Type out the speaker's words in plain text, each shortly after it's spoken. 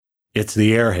It's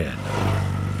the Airhead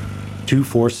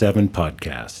 247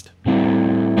 podcast.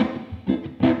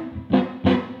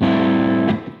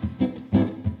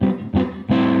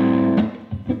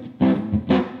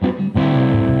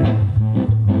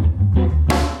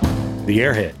 The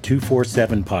Airhead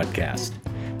 247 podcast,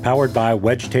 powered by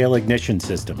Wedgetail Ignition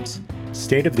Systems,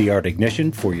 state-of-the-art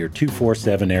ignition for your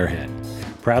 247 Airhead.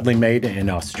 Proudly made in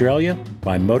Australia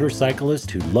by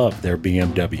motorcyclists who love their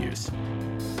BMWs.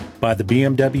 By the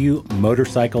BMW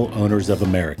Motorcycle Owners of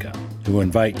America, who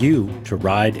invite you to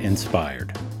ride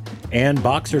inspired. And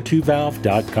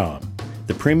Boxer2Valve.com,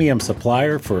 the premium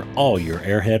supplier for all your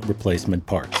Airhead replacement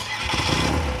parts.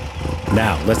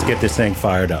 Now, let's get this thing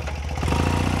fired up.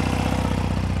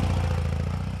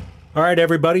 All right,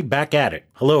 everybody, back at it.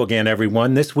 Hello again,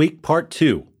 everyone. This week, part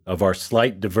 2 of our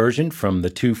slight diversion from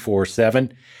the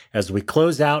 247 as we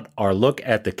close out our look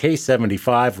at the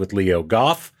K75 with Leo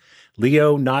Goff.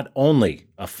 Leo, not only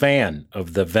a fan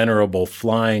of the venerable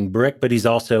flying brick, but he's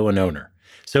also an owner.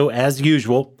 So as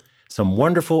usual, some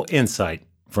wonderful insight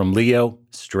from Leo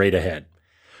straight ahead.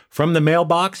 From the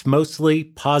mailbox, mostly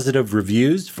positive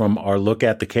reviews from our look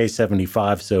at the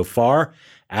K75 so far.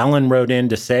 Alan wrote in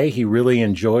to say he really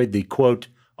enjoyed the, quote,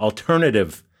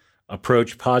 alternative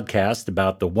approach podcast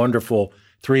about the wonderful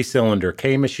three-cylinder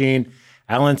K-machine.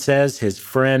 Alan says his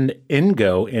friend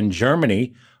Ingo in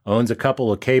Germany owns a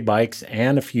couple of K-bikes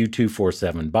and a few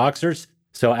 247 Boxers.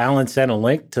 So Alan sent a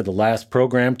link to the last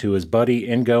program to his buddy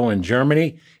Ingo in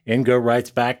Germany. Ingo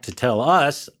writes back to tell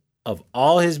us of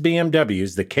all his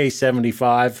BMWs, the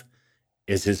K75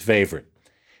 is his favorite.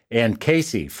 And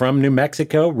Casey from New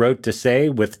Mexico wrote to say,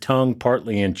 with tongue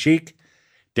partly in cheek,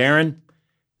 Darren,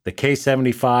 the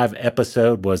K75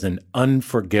 episode was an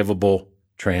unforgivable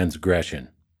transgression.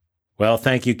 Well,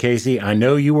 thank you, Casey. I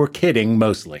know you were kidding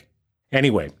mostly.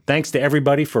 Anyway, thanks to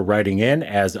everybody for writing in.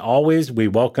 As always, we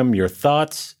welcome your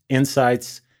thoughts,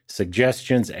 insights,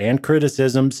 suggestions, and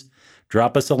criticisms.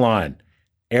 Drop us a line.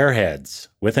 Airheads,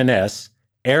 with an S,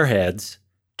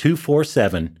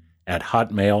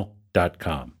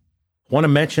 airheads247@hotmail.com. Want to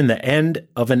mention the end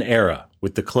of an era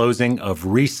with the closing of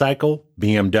Recycle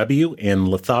BMW in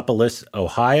Lithopolis,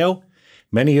 Ohio.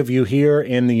 Many of you here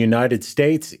in the United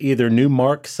States either knew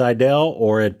Mark Seidel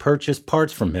or had purchased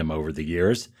parts from him over the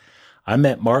years. I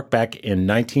met Mark back in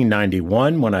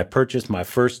 1991 when I purchased my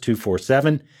first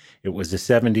 247. It was a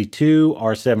 72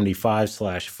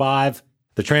 R75/5.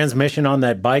 The transmission on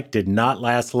that bike did not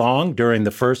last long during the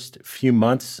first few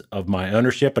months of my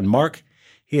ownership, and Mark,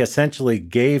 he essentially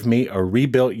gave me a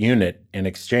rebuilt unit in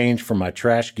exchange for my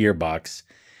trash gearbox.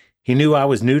 He knew I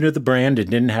was new to the brand and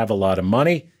didn't have a lot of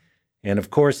money, and of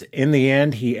course, in the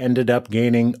end, he ended up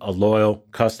gaining a loyal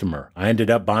customer. I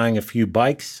ended up buying a few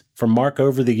bikes from Mark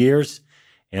over the years,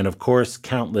 and of course,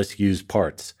 countless used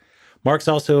parts. Mark's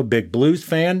also a big blues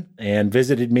fan and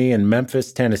visited me in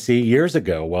Memphis, Tennessee years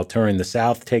ago while touring the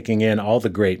South, taking in all the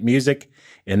great music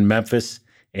in Memphis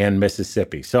and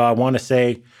Mississippi. So I want to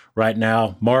say right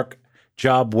now, Mark,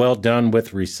 job well done with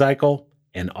Recycle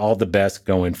and all the best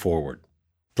going forward.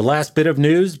 The last bit of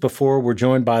news before we're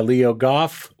joined by Leo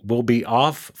Goff, will be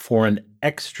off for an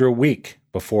extra week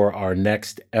before our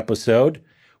next episode,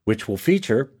 which will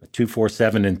feature a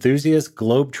 247 enthusiast,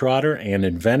 globetrotter, and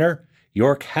inventor,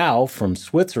 York Howe from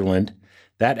Switzerland.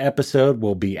 That episode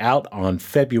will be out on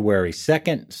February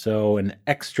 2nd, so an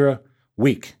extra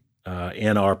week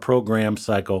in our program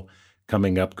cycle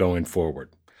coming up going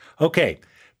forward. Okay,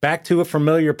 back to a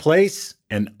familiar place,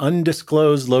 an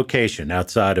undisclosed location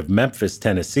outside of Memphis,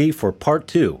 Tennessee for part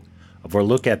 2 of our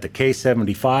look at the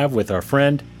K75 with our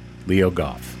friend Leo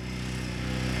Goff.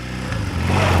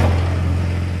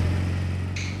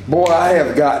 Boy, I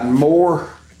have gotten more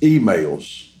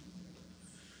emails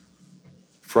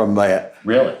from that.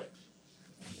 Really?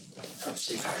 Let's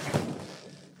see if I can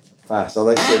find. So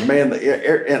they said, man, the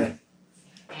air, and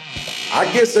I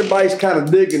guess everybody's kind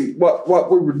of digging what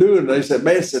we were doing. They said,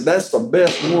 man, that's the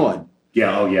best one.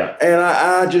 Yeah, oh yeah. And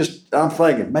I'm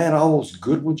thinking, man, all those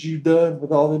good ones you done with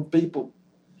all them people.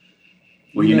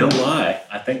 Well, you know why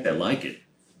I think they like it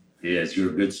is you're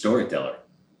a good storyteller.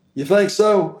 You think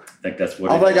so? I think that's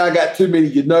what I think I got too many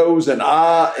you knows and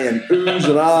ah and oohs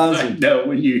and ahs. And, no,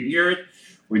 when you hear it,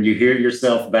 when you hear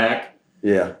yourself back,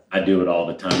 yeah, I do it all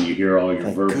the time. You hear all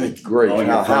your verbal, good grief, all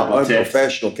your how verbal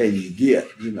unprofessional can you get?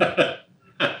 You know.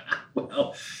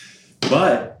 Well,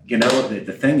 but you know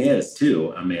the thing is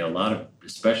too. I mean, a lot of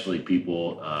especially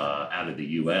people out of the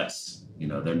U.S. You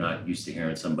know, they're not used to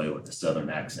hearing somebody with a Southern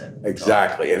accent.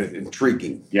 Exactly, and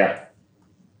intriguing. Yeah.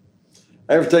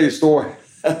 I ever tell you a story?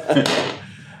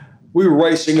 We were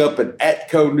racing up in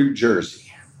Atco, New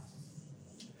Jersey,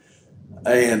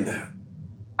 and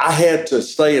I had to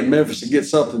stay in Memphis and get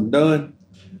something done.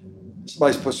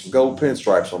 Somebody's put some gold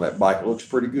pinstripes on that bike. It looks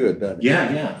pretty good, doesn't it?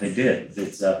 Yeah, they did.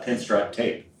 It's pinstripe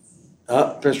tape.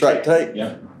 Pinstripe tape?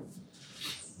 Yeah.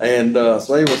 And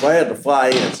so anyways, I had to fly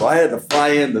in. So I had to fly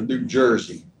into New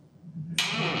Jersey.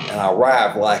 And I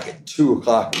arrived like at 2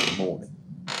 o'clock in the morning.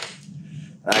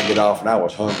 And I get off and I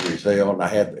was hungry as hell. And I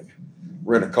had to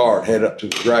rent a car and head up to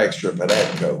the drag strip at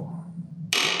Atco.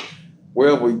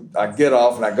 Well, I get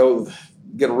off and I go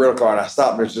get a rental car and I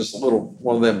stop. There's just a little,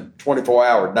 one of them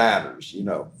 24-hour diners, you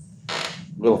know,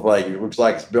 little thing. It looks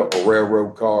like it's built a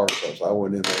railroad car. So I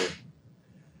went in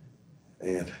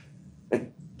there and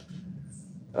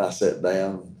I sat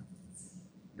down.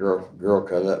 Girl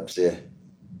comes up and said,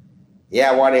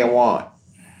 "Yeah, what do you want?"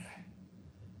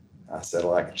 I said, "I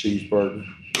like a cheeseburger,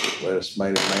 lettuce,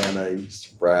 tomato,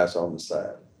 mayonnaise, fries on the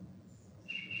side."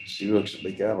 She looks at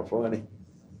me kind of funny.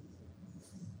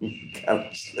 Kind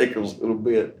of snickers a little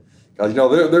bit. Because, you know,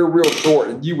 they're real short,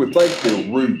 and you would think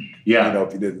they're rude, yeah. You know,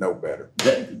 if you didn't know better.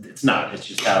 It's not. It's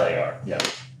just how they are, yeah.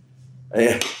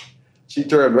 And she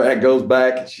turns back, goes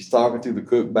back, and she's talking to the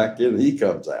cook back there, and he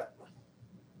comes out.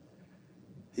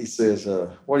 He says,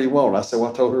 "What do you want?" I said, "Well,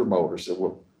 I told her motor." I said,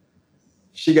 "Well,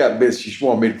 she got busy. She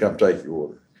wanted me to come take your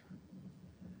order."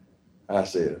 I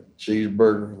said,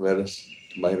 "Cheeseburger, lettuce,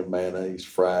 tomato, mayonnaise,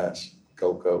 fries,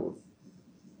 Coca-Cola."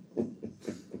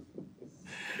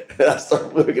 I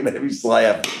started looking at him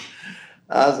laughing.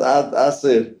 I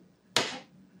said,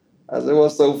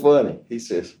 "What's so funny?" He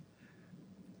says,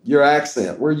 "Your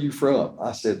accent, where are you from?"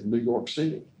 I said, "New York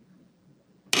City."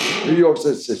 New York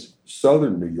City. Says,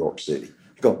 "Southern New York City."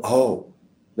 He goes, "Oh."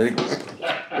 Then he goes,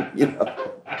 you know.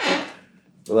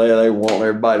 They want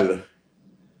everybody to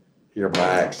hear my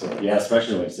accent. Yeah,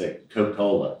 especially when you say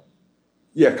Coca-Cola.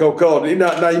 Yeah, Coca-Cola.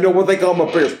 Now, you know what they call them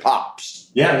up here is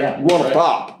pops. Yeah. You want a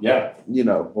pop. Yeah. You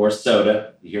know. Or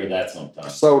soda. You hear that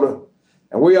sometimes. Soda.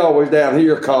 And we always down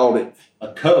here called it.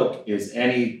 A Coke is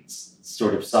any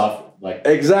sort of soft, like.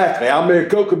 Exactly. I mean, a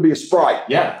Coke could be a Sprite.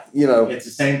 Yeah. You know. It's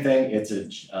the same thing. It's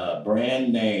a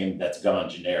brand name that's gone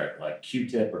generic, like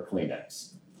Q-Tip or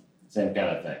Kleenex. Same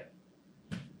kind of thing.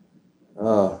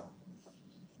 Golly.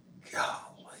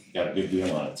 Got a good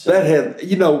deal on it. So. That had,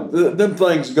 you know, them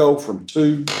things go from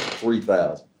 2,000 to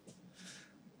 3,000.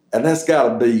 And that's got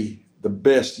to be the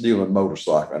best dealing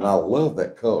motorcycle. And I love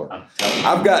that color.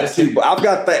 I've got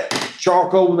that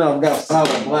charcoal now. I've got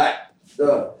solid black.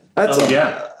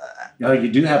 No, you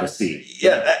do have a C.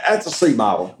 Yeah, that's a C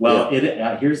model. Well,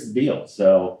 here's the deal.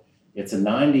 So it's a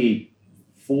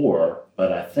 94,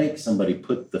 but I think somebody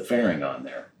put the fairing on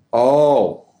there.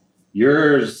 Oh.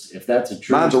 Yours, if that's a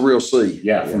true. Mine's a real C.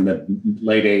 Yeah, from the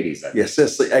late 80s. Yeah,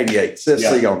 says C, 88. Says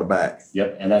C on the back.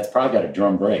 Yep, and that's probably got a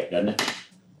drum brake, doesn't it?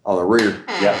 On the rear.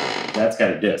 Yeah, that's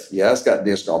got a disc. Yeah, that's got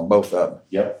disc on both of them.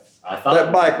 Yep. I thought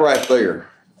that bike right there,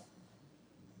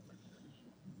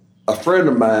 a friend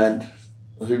of mine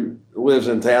who lives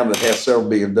in town that has several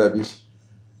BMWs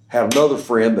had another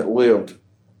friend that lived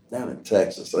down in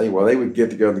Texas. Anyway, they would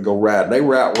get together and go riding. They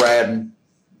were out riding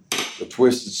the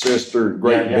Twisted Sister and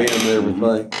Great Bend and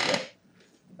everything.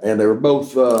 Mm-hmm. And they were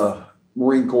both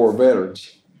Marine Corps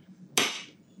veterans.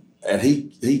 And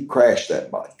he crashed that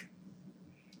bike.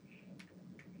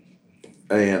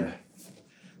 And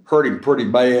hurt him pretty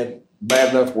bad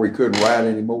enough where he couldn't ride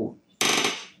anymore.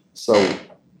 So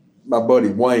my buddy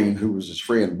Wayne, who was his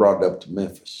friend, brought it up to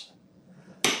Memphis.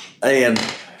 And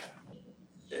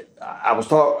I was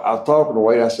talking to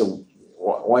Wayne. I said,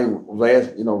 Wayne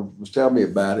was telling me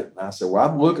about it. And I said, "Well,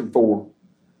 I'm looking for,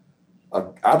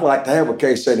 I'd like to have a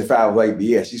K75 with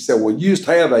ABS." He said, "Well, you used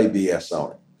to have ABS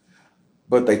on it,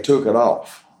 but they took it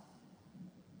off."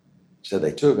 I said,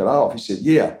 "They took it off?" He said,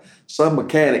 "Yeah. Some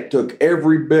mechanic took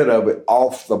every bit of it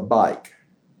off the bike."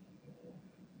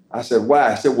 I said,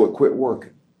 "Why?" I said, "Well, it quit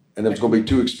working. And it was going to be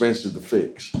too expensive to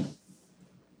fix."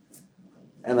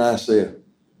 And I said,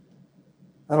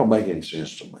 "That don't make any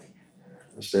sense to me."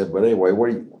 I said, "But anyway, what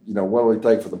do they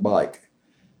take for the bike?"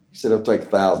 He said, "They'll take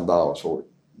 $1,000 for it,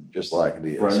 just like it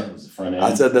is." Front end.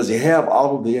 I said, "Does he have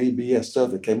all of the ABS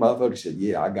stuff that came off of it?" He said,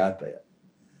 "Yeah, I got that."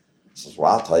 I said,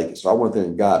 "Well, I'll take it." So I went there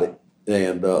and got it.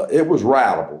 And it was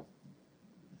routable,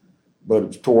 but it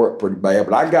was tore up pretty bad.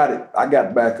 But I got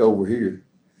it back over here,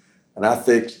 and I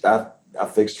fixed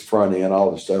the front end, all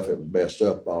the stuff that was messed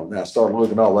up on it. And I started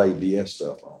looking at all the ABS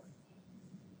stuff on it.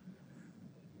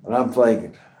 And I'm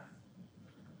thinking,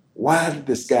 why did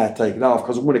this guy take it off?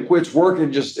 Because when it quits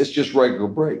working, it's just regular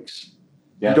brakes.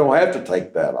 Yeah. You don't have to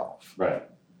take that off. Right.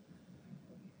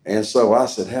 And so I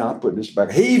said, "How I'm putting this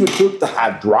back." He even took the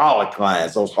hydraulic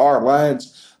lines, those hard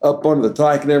lines up under the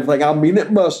tank and everything. I mean,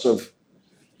 it must have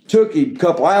Took him a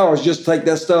couple hours just to take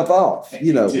that stuff off,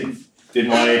 you know.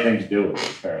 Didn't want anything to do with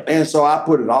it, apparently. And so I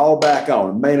put it all back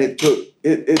on. Man, it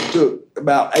took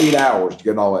about 8 hours to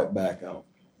get all that back on.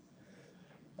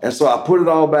 And so I put it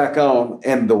all back on,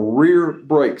 and the rear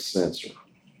brake sensor,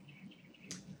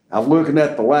 I'm looking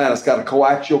at the line. It's got a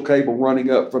coaxial cable running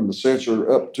up from the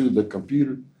sensor up to the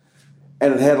computer,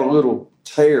 and it had a little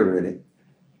tear in it.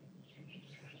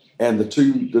 And the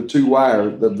two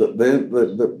wires,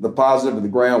 the positive and the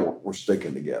ground were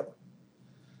sticking together.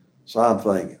 So I'm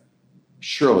thinking,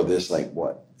 surely this ain't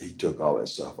what he took all that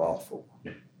stuff off for.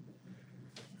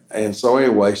 And so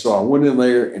anyway, so I went in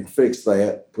there and fixed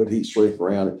that, put heat shrink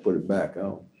around it, put it back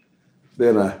on.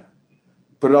 Then I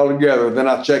put it all together. Then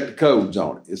I checked the codes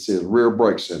on it. It says rear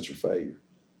brake sensor failure.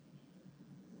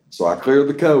 So I cleared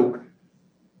the code,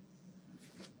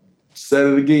 set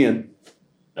it again.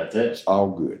 That's it. It's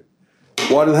all good.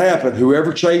 What had happened,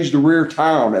 whoever changed the rear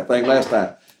tire on that thing last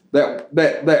time, that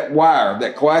wire,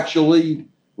 that coaxial lead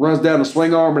runs down the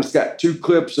swing arm, and it's got two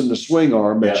clips in the swing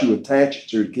arm that you attach it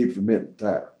to keep from hitting the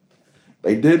tire.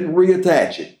 They didn't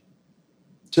reattach it.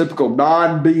 Typical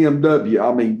non-BMW,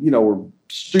 I mean, you know, or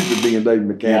stupid BMW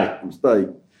mechanic mistake.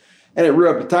 And it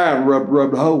rubbed the tire and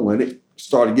rubbed a hole in it.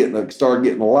 Started getting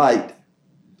the light.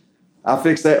 I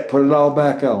fixed that, put it all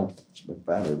back on. It's been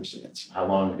fine ever since. How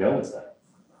long ago was that?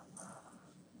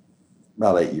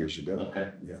 About 8 years ago. Okay.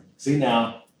 Yeah. See,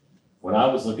 now, when I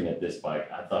was looking at this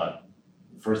bike, I thought,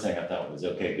 the first thing I thought was,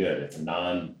 okay, good. It's a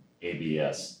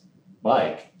non-ABS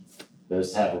bike.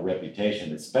 Those have a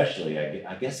reputation, especially,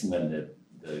 I guess, when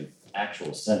the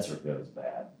actual sensor goes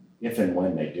bad, if and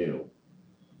when they do.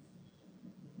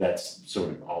 That's sort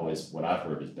of always what I've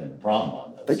heard has been the problem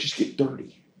on those. They just get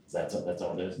dirty. That's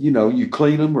all it is? You know, you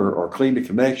clean them or clean the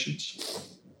connections.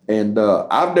 And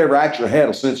I've never actually had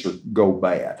a sensor go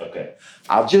bad. Okay.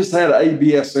 I just had an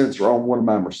ABS sensor on one of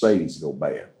my Mercedes go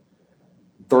bad.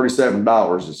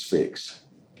 $37 is fixed,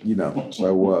 you know.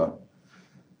 So,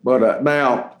 but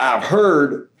now I've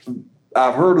heard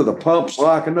of the pumps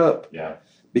locking up. Yeah.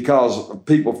 Because of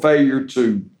people failure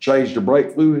to change the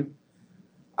brake fluid.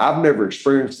 I've never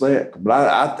experienced that, but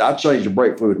I change the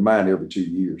brake fluid in mine every 2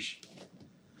 years.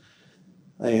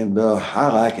 And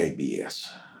I like ABS.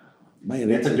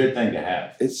 Man, it's a good thing to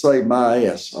have. It saved my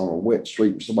ass on a wet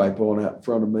street with somebody pulling out in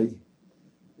front of me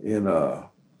in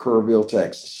Kerrville,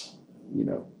 Texas, you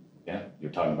know. Yeah, you're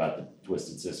talking about the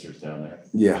Twisted Sisters down there.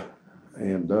 Yeah.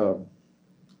 And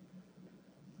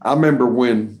I remember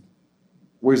when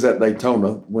we was at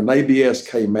Daytona, when ABS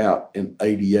came out in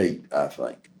 88, I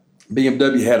think.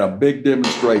 BMW had a big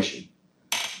demonstration.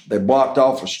 They blocked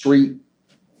off a street,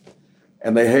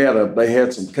 and they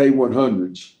had some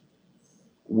K100s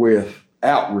with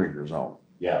outriggers on them.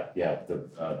 Yeah,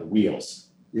 the wheels.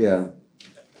 Yeah.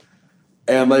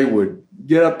 And they would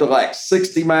get up to like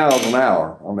 60 miles an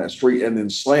hour on that street and then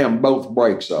slam both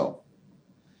brakes on.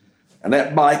 And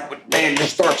that bike would, man,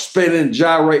 just start spinning and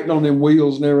gyrating on them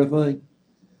wheels and everything.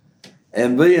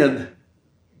 And then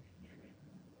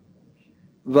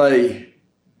they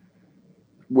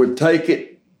would take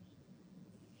it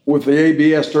with the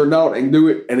ABS turned on and do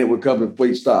it, and it would come to a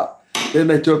complete stop. Then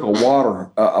they took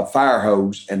a fire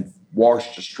hose and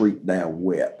washed the street down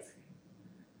wet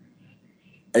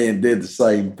and did the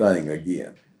same thing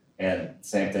again. And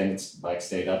same thing, bike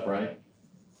stayed upright?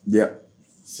 Yep.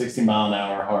 60 mile an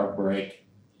hour, hard brake.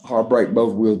 Hard brake,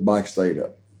 both wheels, bike stayed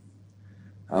up.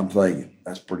 I'm thinking,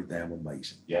 that's pretty damn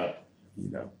amazing. Yeah. You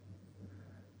know.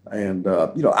 And,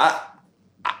 you know,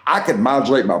 I could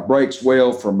modulate my brakes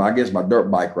well from, I guess, my dirt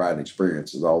bike riding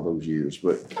experiences all those years.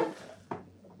 But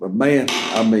man,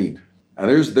 I mean, and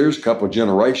there's a couple of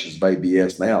generations of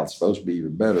ABS now. It's supposed to be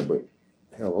even better, but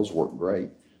hell, those work great.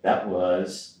 That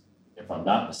was, if I'm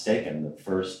not mistaken, the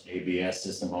first ABS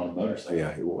system on a motorcycle. Yeah,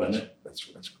 it was. Wasn't it?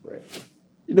 That's correct.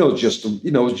 It's just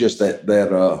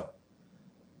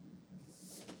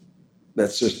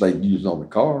that system they used on the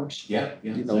cars. Yeah.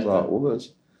 That's all it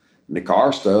was. And the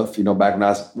car stuff, back when I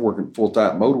was working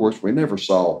full-time at Motorworks, we never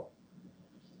saw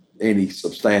any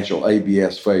substantial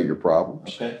ABS failure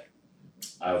problems. Okay.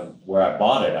 Where I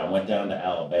bought it, I went down to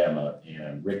Alabama,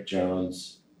 and Rick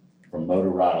Jones from Motor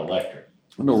Rod Electric.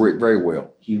 I know Rick very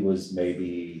well. He was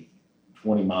maybe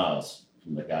 20 miles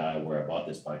from the guy where I bought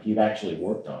this bike. He'd actually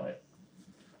worked on it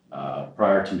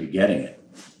prior to me getting it,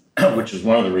 which was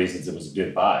one of the reasons it was a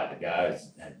good buy. The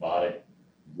guys had bought it.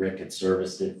 Rick had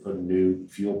serviced it, put a new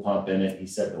fuel pump in it. He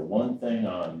said the one thing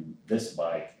on this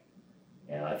bike,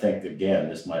 and I think, again,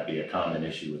 this might be a common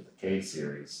issue with the K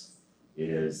series,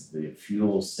 is the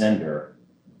fuel sender,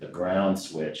 the ground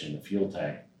switch in the fuel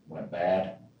tank went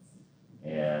bad,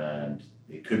 and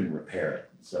they couldn't repair it.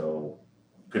 So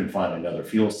couldn't find another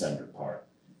fuel sender part.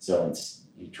 So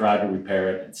he tried to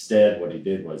repair it. Instead, what he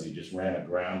did was he just ran a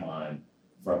ground line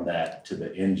from that to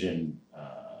the engine,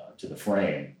 to the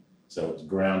frame. So it's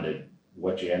grounded.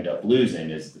 What you end up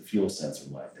losing is the fuel sensor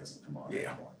light doesn't come on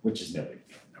anymore, which is no big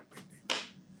deal.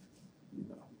 You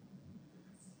know,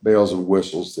 bells and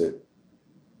whistles that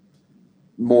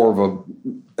more of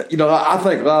a, you know, I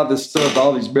think a lot of this stuff,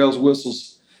 all these bells and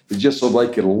whistles, is just so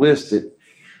they can list it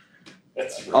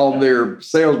on their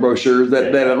sales brochures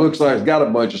that it looks like it's got a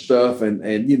bunch of stuff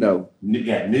and you know.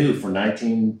 New for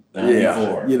 1994.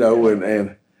 Yeah, you know,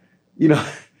 and you know,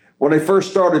 when they first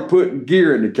started putting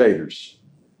gear indicators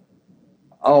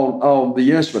on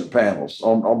the instrument panels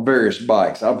on various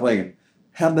bikes, I'm thinking,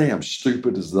 how damn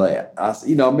stupid is that?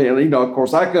 Of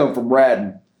course, I come from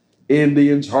riding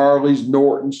Indians, Harleys,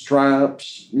 Nortons,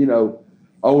 Triumphs, you know,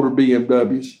 older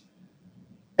BMWs.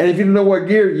 And if you don't know what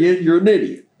gear you're an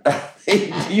idiot.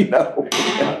 You know.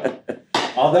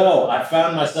 Although I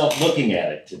found myself looking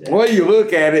at it today. Well, you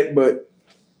look at it, but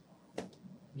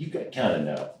you kind of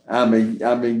know. I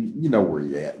mean, you know where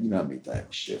you're at. You know how many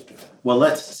times shifted.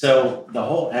 Well, so the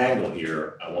whole angle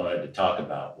here I wanted to talk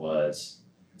about was,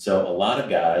 so a lot of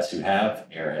guys who have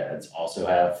Airheads also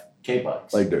have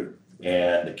K-bikes. They do.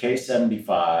 And the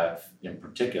K75 in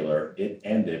particular, it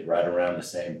ended right around the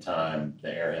same time the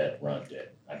Airhead run did.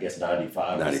 I guess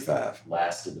 95 was the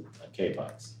last of the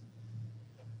K-bikes.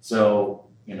 So,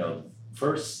 you know,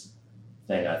 first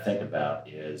thing I think about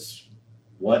is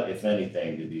what, if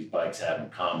anything, do these bikes have in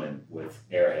common with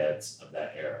Airheads of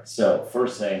that era? So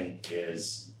first thing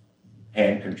is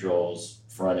hand controls,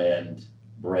 front end,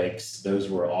 brakes. Those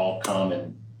were all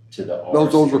common to the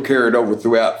RC. Those were carried over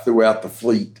throughout the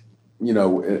fleet, you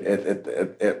know,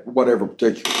 at whatever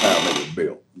particular time they were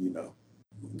built, you know.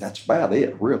 That's about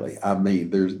it, really. I mean,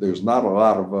 there's not a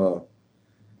lot of,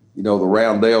 you know, the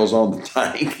roundels on the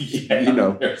tank. Yeah, you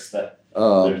know, there's that.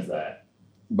 There's that.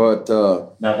 But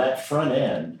now that front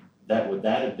end, would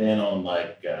have been on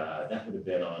that would have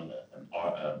been on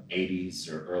an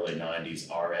 80s or early 90s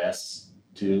RS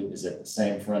too. Is it the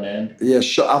same front end? Yeah,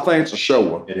 I think it's a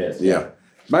Showa. It is. Yeah.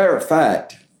 Matter of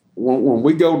fact, when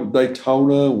we go to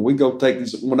Daytona, when we go take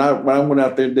these, when I went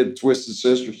out there and did Twisted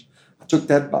Sisters, I took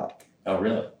that bike. Oh,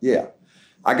 really? Yeah.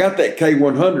 I got that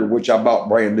K100, which I bought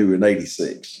brand new in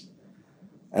 86.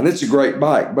 And it's a great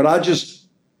bike. But I just,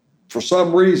 for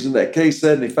some reason, that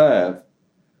K75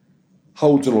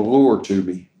 holds an allure to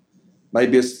me.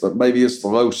 Maybe it's the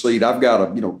low seat. I've got a,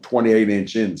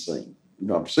 28-inch inseam. You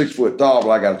know, I'm 6 foot tall, but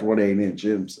I got a 28-inch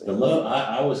inseam.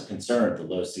 I was concerned the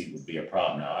low seat would be a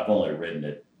problem. Now, I've only ridden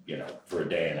it, for a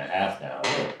day and a half now.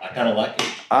 But I kind of like it.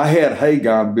 I had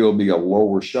Hagon build me a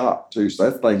lower shock, too, so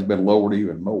that thing's been lowered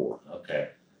even more. Okay.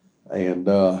 And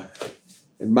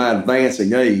in my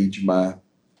advancing age, my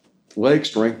leg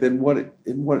strength isn't what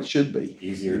it should be.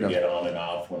 Easier to get on and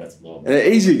off when it's a little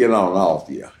bit. Easy to get on and off,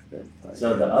 yeah.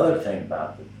 So the other thing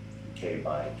about the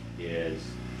K-bike is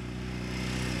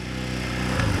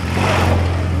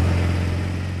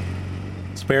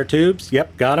spare tubes.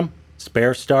 Yep, got them.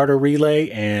 Spare starter relay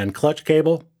and clutch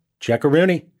cable.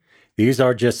 Check-a-rooney. These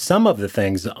are just some of the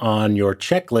things on your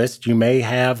checklist you may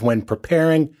have when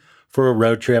preparing for a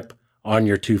road trip on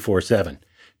your 247.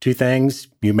 Two things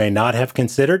you may not have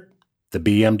considered: the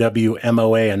BMW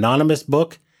MOA Anonymous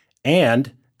book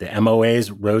and the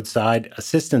MOA's Roadside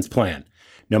Assistance Plan.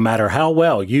 No matter how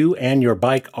well you and your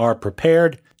bike are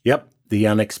prepared, the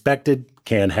unexpected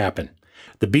can happen.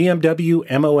 The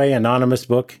BMW MOA Anonymous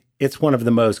book, it's one of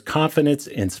the most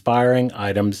confidence-inspiring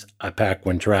items I pack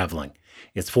when traveling.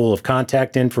 It's full of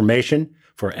contact information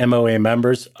for MOA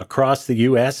members across the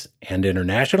U.S. and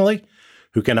internationally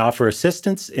who can offer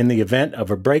assistance in the event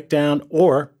of a breakdown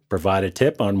or provide a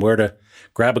tip on where to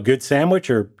grab a good sandwich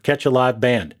or catch a live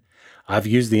band. I've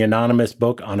used the Anonymous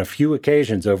book on a few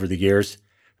occasions over the years.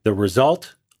 The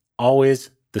result,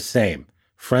 always the same.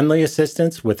 Friendly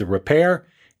assistance with the repair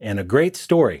and a great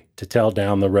story to tell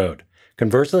down the road.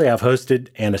 Conversely, I've hosted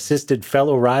and assisted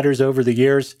fellow riders over the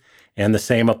years, and the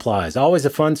same applies. Always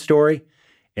a fun story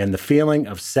and the feeling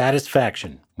of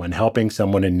satisfaction when helping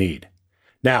someone in need.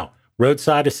 Now,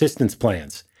 roadside assistance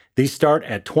plans. These start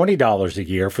at $20 a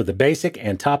year for the basic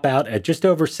and top out at just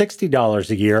over $60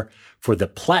 a year for the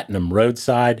Platinum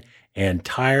Roadside and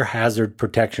Tire Hazard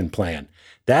Protection Plan.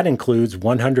 That includes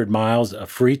 100 miles of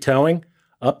free towing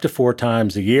up to 4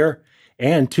 times a year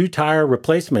and 2 tire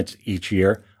replacements each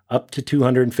year up to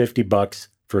 $250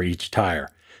 for each tire.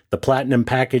 The Platinum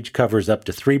package covers up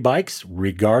to 3 bikes,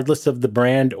 regardless of the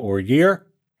brand or year.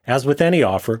 As with any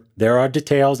offer, there are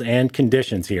details and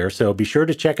conditions here, so be sure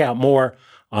to check out more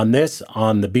on this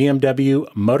on the BMW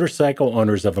Motorcycle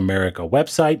Owners of America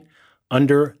website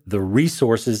under the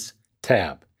Resources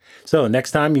tab. So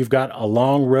next time you've got a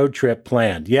long road trip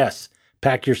planned, yes,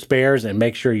 pack your spares and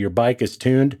make sure your bike is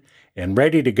tuned and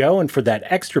ready to go. And for that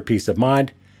extra peace of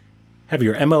mind, have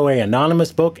your MOA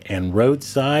Anonymous book and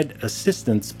roadside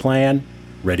assistance plan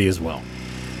ready as well.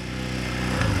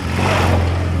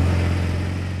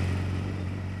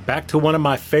 Back to one of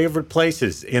my favorite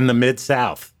places in the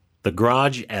Mid-South, the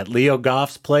garage at Leo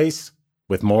Goff's place,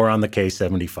 with more on the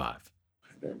K75.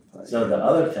 So the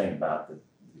other thing about the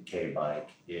K bike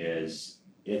is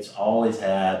it's always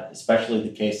had, especially the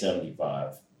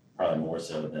K75, probably more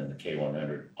so than the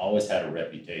K100, always had a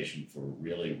reputation for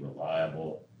really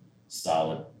reliable,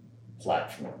 solid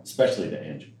platform, especially the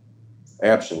engine.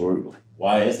 Absolutely.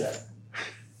 Why is that?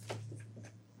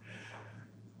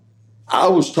 I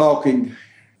was talking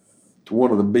to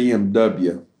one of the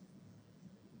BMW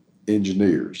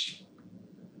engineers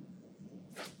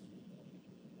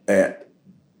at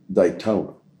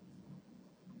Daytona.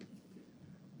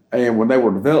 And when they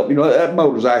were developing, that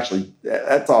motor's actually,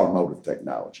 that's automotive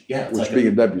technology. Yeah. Which like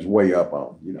BMW's way up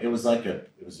on, It was like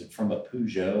was it from a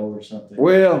Peugeot or something?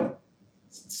 Well,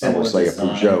 I would say design.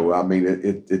 a Peugeot. I mean,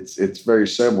 it's very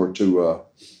similar to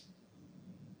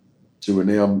an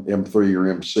M3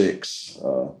 or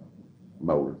M6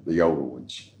 motor, the older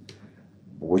ones,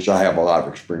 which I have a lot of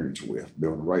experience with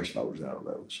building race motors out of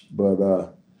those.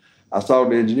 But I saw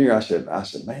the engineer. I said,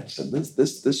 man,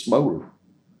 this motor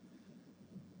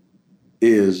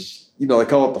is, they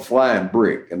call it the flying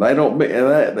brick, and they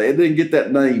didn't get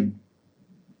that name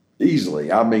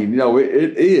easily. I mean,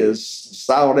 it is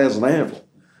solid as an anvil.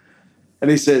 And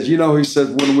he says,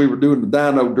 when we were doing the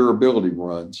dyno durability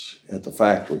runs at the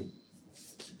factory,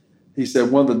 he said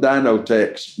one of the dyno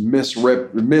techs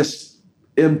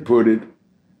misinputted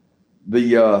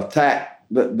the tack,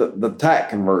 the tack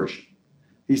conversion.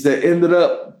 He said ended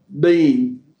up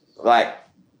being like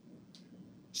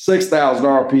 6,000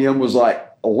 RPM was like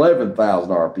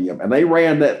 11,000 RPM. And they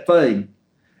ran that thing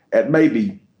at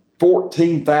maybe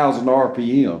 14,000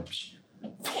 RPMs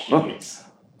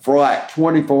for like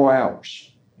 24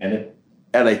 hours. And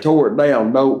they tore it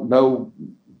down, no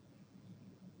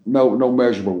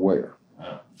measurable wear.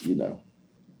 Wow.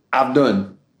 I've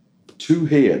done 2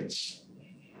 heads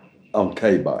on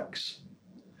K bikes.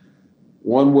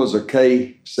 One was a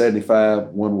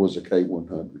K75, one was a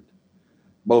K100.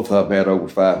 Both of them had over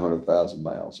 500,000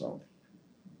 miles on it.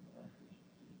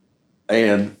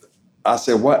 And I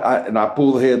said, and I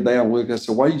pulled the head down, look, I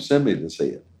said, why you send me this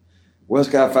head? Well,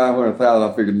 it's got 500,000,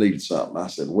 I figured it needed something. I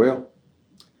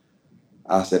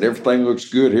said, everything looks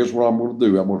good. Here's what I'm going to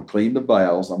do. I'm going to clean the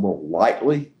valves. I'm going to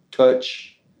lightly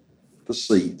touch the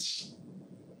seats.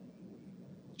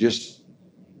 Just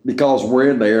because we're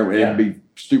in there, and it'd be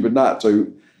stupid not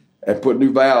to, and put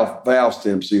new valve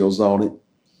stem seals on it,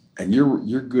 and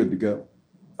you're good to go.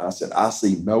 I said, I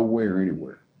see no wear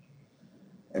anywhere.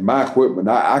 And my equipment,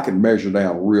 I can measure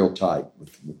down real tight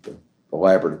with the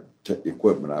elaborate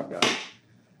equipment I've got.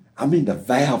 I mean, the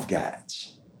valve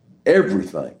guides,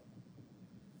 everything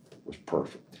was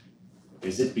perfect.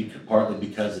 Is it partly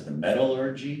because of the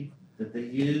metallurgy that they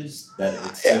use? That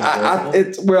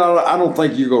it's so I don't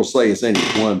think you're going to say it's any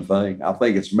one thing. I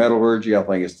think it's metallurgy. I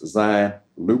think it's design.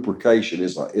 Lubrication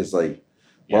is a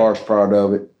large part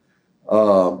of it.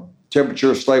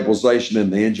 Temperature stabilization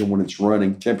in the engine when it's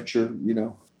running, temperature,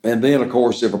 And then, of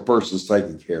course, if a person's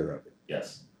taking care of it.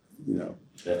 Yes.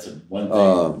 That's one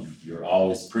thing you're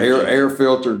always air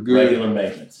filter, good. Regular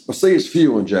maintenance. Well, see, it's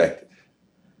fuel injected.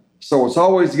 So it's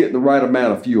always getting the right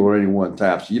amount of fuel at any one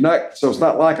time. So it's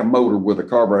not like a motor with a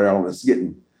carburetor on that's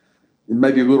getting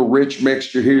maybe a little rich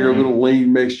mixture here, a little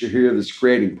lean mixture here that's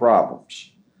creating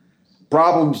problems.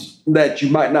 Problems that you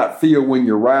might not feel when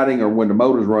you're riding or when the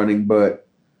motor's running, but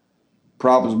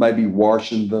problems maybe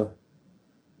washing the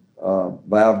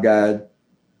valve guide,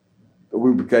 the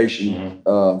lubrication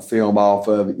film off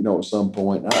of it, at some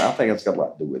point. I think that's got a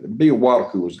lot to do with it. Being water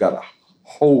cooler's got a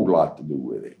whole lot to do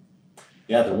with it.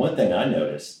 Yeah, the one thing I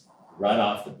noticed right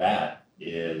off the bat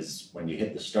is when you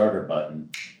hit the starter button,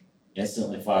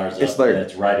 instantly fires up and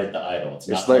it's right at the idle. It's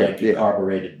not like a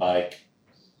carbureted bike.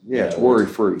 Yeah, it's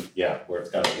worry-free. Yeah, where it's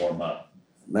got to warm up.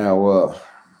 Now,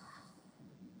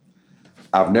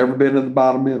 I've never been in the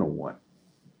bottom end of one,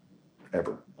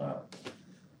 ever. Wow.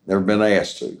 Never been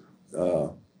asked to.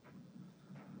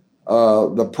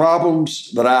 The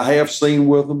problems that I have seen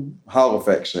with them, Hall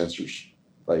effect sensors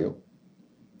fail.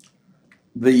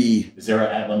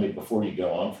 Before you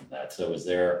go on from that, so is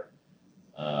there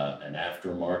an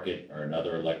aftermarket or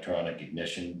another electronic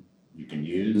ignition you can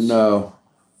use? No,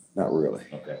 not really.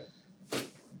 Okay.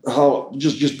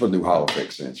 Just put a new Hall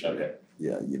effect sensor. Okay.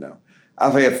 Yeah,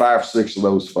 I've had 5 or 6 of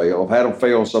those fail. I've had them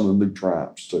fail on some of the new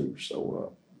Triumphs too.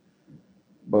 So,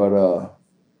 but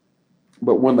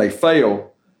when they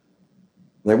fail,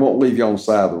 they won't leave you on the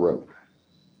side of the road.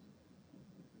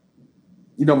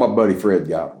 You know my buddy Fred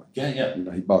Godwin. Yeah.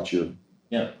 He bought your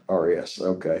RS.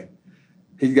 Okay.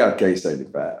 He's got a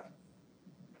K75.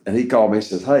 And he called me and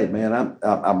says, "Hey man,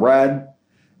 I'm riding.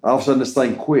 All of a sudden this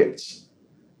thing quits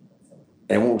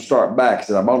and won't start back." He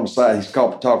said, "I'm on the side." He's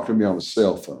talking to me on his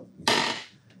cell phone.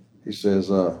 He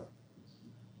says,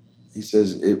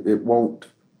 it won't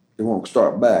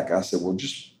start back. I said, "Well,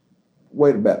 just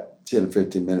wait about 10 or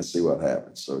 15 minutes, see what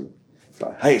happens." So he's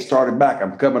like, "Hey, it started back.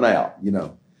 I'm coming out,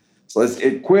 So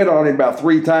it quit on him about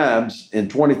 3 times in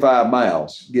 25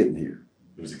 miles getting here.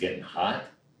 Was it getting hot?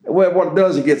 Well, what it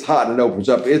does, it gets hot and it opens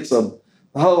up. The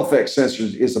Hall effect sensor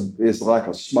is like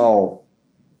a small,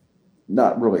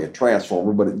 not really a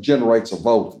transformer, but it generates a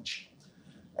voltage.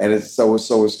 And it's got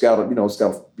some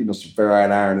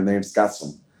ferrite iron in there. It's got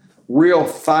some real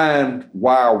fine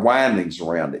wire windings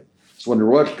around it. So when the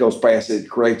rush goes past it, it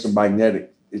creates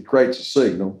a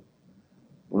signal,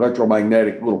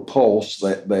 electromagnetic little pulse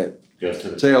that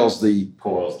tells the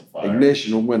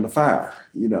ignition when to fire,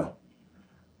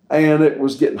 And it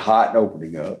was getting hot and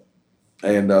opening up.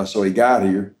 And so he got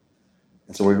here.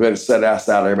 And so we let it set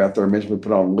outside there about 30 minutes. We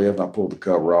put on the lift and I pulled the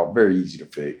cover off. Very easy to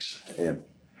fix. And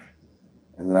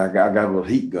then I got a little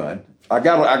heat gun. I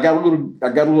got a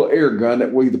little air gun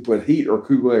that will either put heat or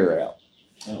cool air out.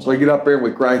 Oh. So we get up there and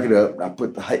we crank it up. And I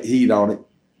put the heat on it.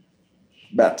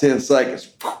 About 10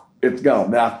 seconds, it's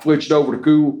gone. Now I switch it over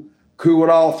to cool it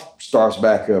off, starts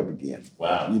back up again.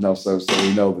 Wow. So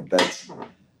we know that's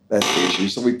the issue.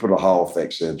 So we put a Hall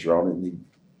effect sensor on it and he's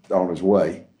on his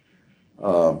way.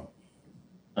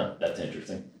 That's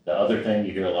interesting. The other thing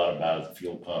you hear a lot about is the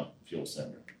fuel pump, fuel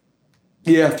sender.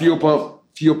 Yeah, fuel pump,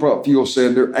 fuel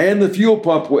sender. And the fuel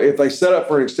pump, if they set up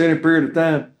for an extended period of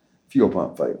time, fuel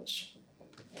pump fails.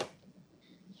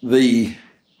 The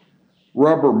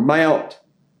rubber mount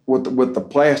with the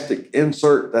plastic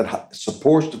insert that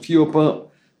supports the fuel pump,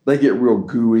 they get real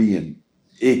gooey and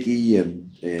icky. And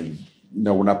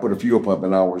when I put a fuel pump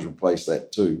in, I always replace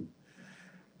that too.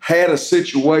 Had a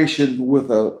situation with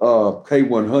a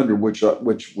K100, which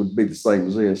would be the same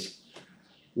as this,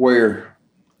 where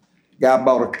guy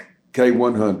bought a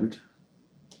K100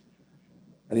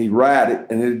 and he'd ride it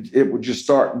and it would just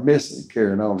start missing,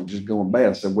 carrying on and just going bad.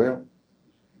 I said, well,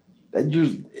 that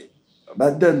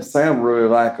doesn't sound really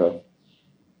like a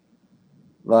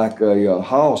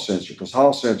Hall sensor, because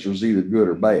Hall sensor is either good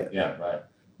or bad. Yeah, right.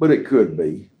 But it could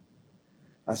be.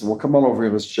 I said, well, come on over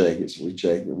here, let's check it. So we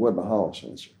checked it. It wasn't a Hall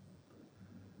sensor.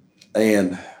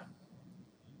 And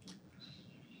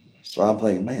so I'm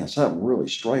thinking, man, something really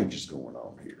strange is going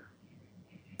on here.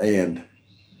 And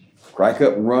crank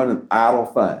up and run and idle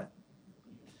fine.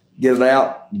 Get it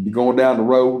out, you're going down the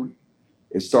road,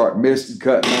 it start missing,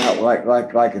 cutting out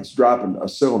like it's dropping a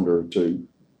cylinder or two.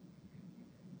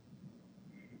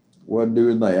 Wasn't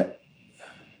doing that.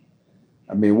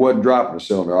 I mean, it wasn't dropping a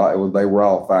cylinder. They were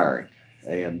all firing.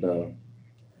 And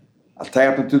I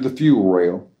tapped into the fuel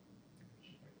rail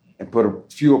and put a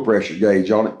fuel pressure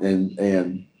gauge on it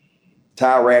and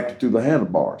tie wrapped it through the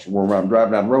handlebars. And when I'm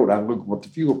driving down the road, I look at what the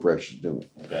fuel pressure is doing.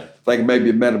 Okay. Thinking maybe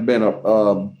it might have been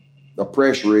a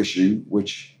pressure issue,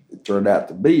 which it turned out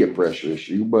to be a pressure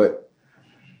issue, but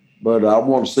I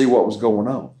wanted to see what was going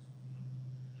on.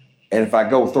 And if I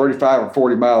go 35 or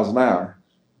 40 miles an hour,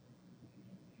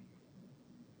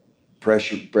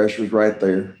 pressure's right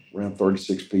there, around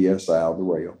 36 PSI on the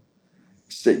rail.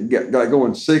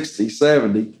 Going 60,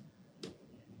 70,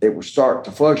 it would start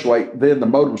to fluctuate. Then the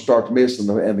motor would start to miss and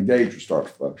the gauge would start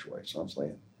to fluctuate. So I'm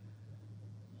saying,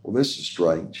 well, this is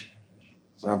strange.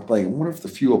 So I'm thinking, what if the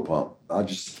fuel pump, I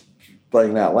just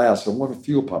thinking out loud, so what if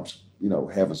fuel pump's,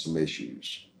 having some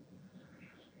issues?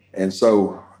 And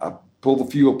so I pull the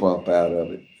fuel pump out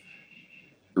of it,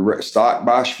 stock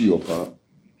Bosch fuel pump.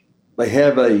 They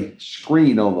have a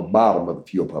screen on the bottom of the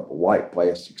fuel pump, a white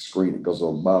plastic screen that goes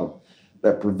on the bottom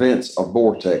that prevents a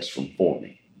vortex from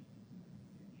forming.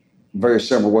 Very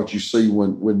similar to what you see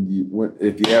when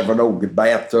if you have an old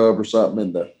bathtub or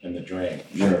something in the drain.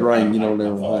 The drain, and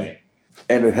everything.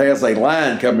 And it has a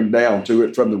line coming down to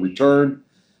it from the return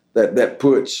that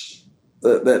puts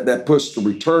the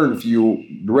return fuel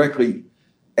directly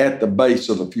at the base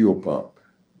of the fuel pump.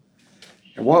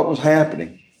 And what was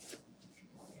happening?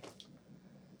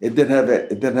 It didn't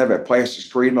have that plastic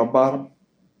screen on the bottom,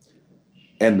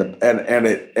 and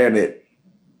at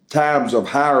times of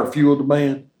higher fuel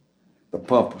demand, the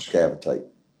pump was cavitating.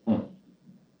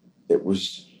 It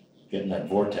was Getting that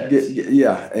vortex.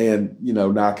 Yeah, and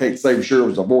now I can't say for sure it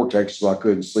was a vortex, so I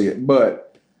couldn't see it.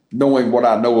 But knowing what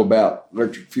I know about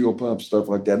electric fuel pumps, stuff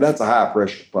like that, that's a high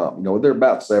pressure pump. They're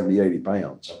about 70, 80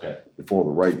 pounds before the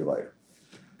regulator.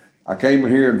 I came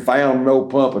in here and found an old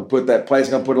pump and put that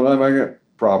place. I put a line in it.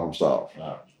 Problem solved.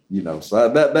 Wow. So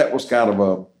that was kind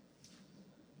of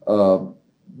a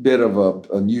bit of a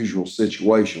unusual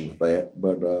situation with that.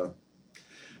 But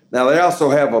now they also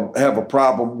have a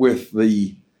problem with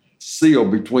the seal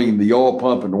between the oil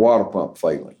pump and the water pump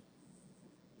failing,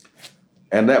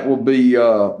 and that will be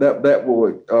that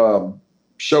will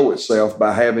show itself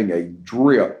by having a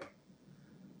drip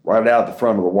right out the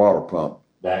front of the water pump.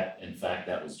 In fact,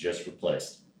 that was just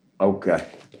replaced. Okay.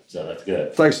 So that's good.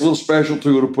 It takes a little special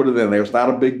tool to put it in there. It's not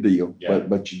a big deal,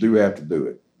 but you do have to do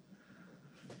it.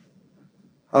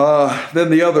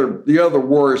 Then the other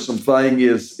worrisome thing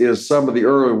is some of the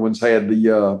early ones had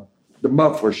the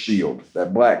muffler shield,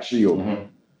 that black shield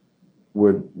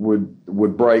would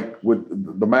break.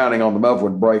 The mounting on the muffler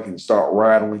would break and start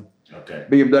rattling. Okay.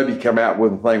 BMW come out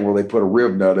with a thing where they put a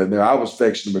rib nut in there. I was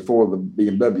fixing them before the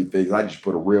BMW fix. I just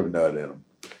put a rib nut in them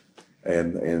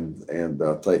and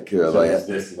take care of that. So is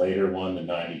this later one, the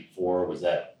 94? Was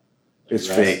that? It's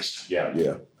fixed. Yeah.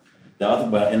 Yeah. The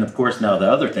other, and of course, now the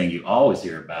other thing you always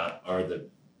hear about are the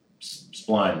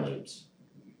spline loops.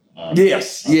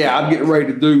 Yes. Yeah. I'm getting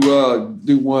ready to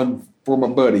do one for my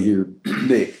buddy here,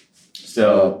 Nick.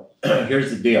 So here's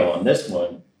the deal on this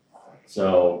one.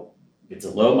 So it's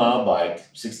a low mile bike,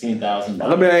 16,000 miles.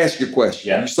 Let me ask you a question.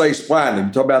 Yeah. You say spline,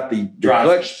 you talk about the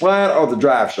clutch spline or the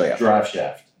drive shaft? Drive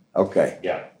shaft. Okay.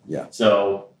 Yeah. Yeah.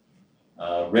 So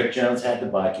Rick Jones had the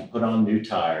bike. He put on new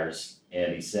tires,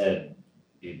 and he said,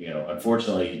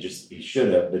 unfortunately, he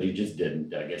should have, but he just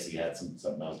didn't. I guess he had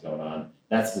something else going on.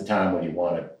 That's the time when you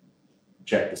want to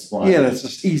check the spline. Yeah, that's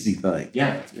an easy thing.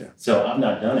 Yeah. So I've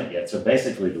not done it yet. So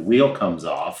basically, the wheel comes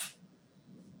off,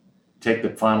 take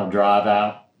the final drive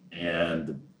out, and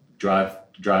the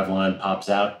drive line pops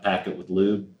out. Pack it with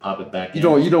lube, pop it back in.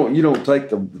 You don't take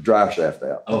the drive shaft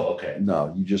out. Oh, okay.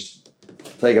 No, you just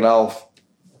take it off,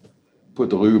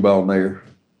 put the lube on there.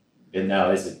 And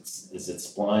now is it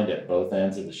splined at both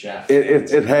ends of the shaft?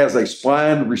 It has a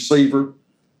spline receiver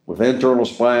with internal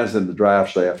splines in the drive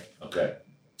shaft. Okay.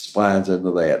 Splines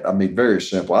into that. I mean, very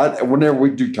simple. Whenever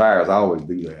we do tires, I always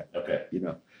do that. Okay.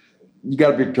 You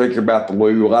got to be particular about the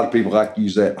lube. A lot of people like to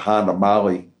use that Honda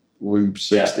Molly Lube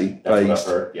 60. Yeah, that's what I've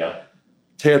heard. Yeah.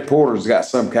 Ted Porter's got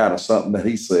some kind of something that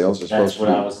he sells. That's what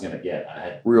I was going to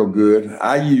get. Real good.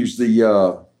 I use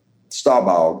the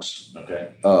Starbucks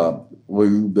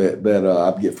lube that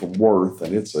I get from Worth,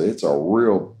 and it's a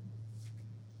real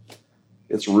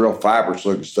fibrous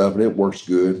looking stuff, and it works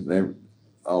good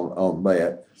on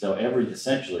that. So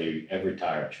essentially every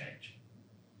tire change.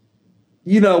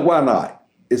 Why not?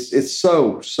 It's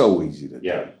so easy to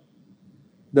do.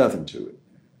 Nothing to it.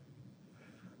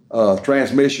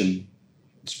 Transmission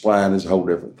spline is a whole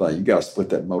different thing. You got to split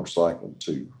that motorcycle in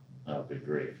two. Oh, good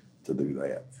grief. To do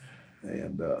that,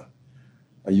 and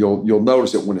you'll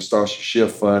notice it when it starts to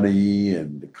shift funny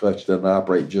and the clutch doesn't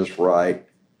operate just right.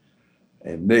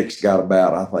 And Nick's got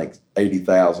about, I think,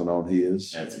 80,000 on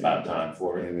his. And it's about time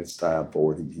for it. And it's time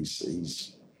for it.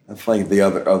 He's I think the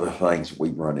other things we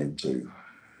run into.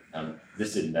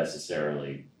 This isn't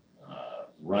necessarily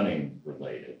running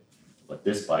related, but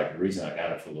this bike, the reason I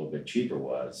got it for a little bit cheaper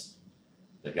was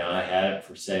the guy had it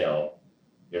for sale.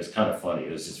 It was kind of funny.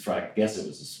 It was I guess it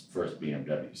was his first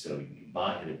BMW. So it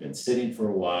had been sitting for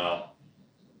a while.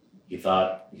 He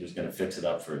thought he was going to fix it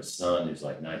up for his son, who's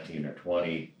like 19 or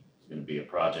 20. Going to be a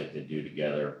project they do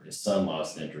together. His son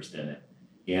lost interest in it.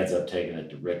 He ends up taking it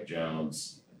to Rick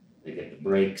Jones. They get the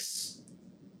brakes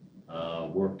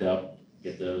worked up,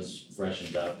 get those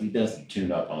freshened up. He does the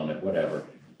tune up on it, whatever.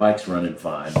 Bike's running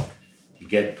fine. He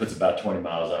puts about 20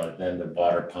 miles on it. Then the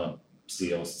water pump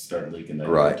seals started leaking that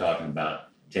we were talking about.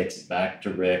 Takes it back to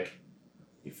Rick.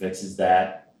 He fixes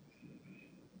that.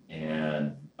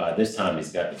 And by this time,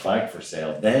 he's got the bike for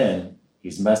sale. Then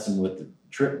he's messing with the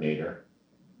trip meter.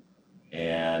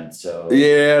 And so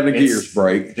the gears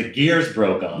break. The gears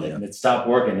broke on it, and it stopped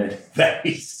working. And that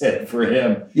he said for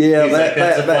him,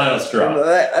 that's the final straw.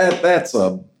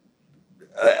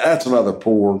 That's another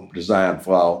poor design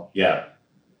flaw. Yeah,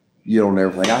 on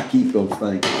everything. I keep those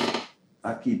things.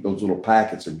 I keep those little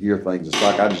packets of gear things. It's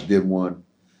like I just did one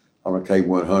on a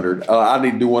K100. I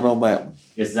need to do one on that one.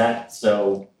 Is that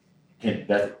so?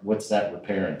 What's that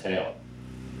repair entail?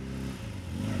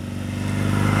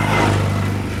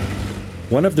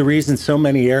 One of the reasons so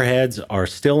many Airheads are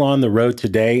still on the road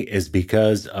today is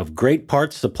because of great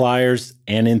parts suppliers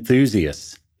and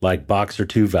enthusiasts like Boxer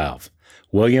 2 Valve.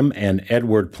 William and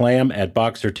Edward Plam at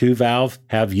Boxer 2 Valve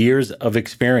have years of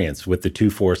experience with the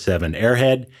 247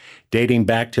 Airhead, dating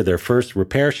back to their first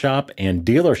repair shop and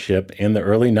dealership in the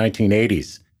early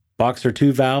 1980s. Boxer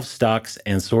 2 Valve stocks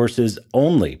and sources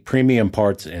only premium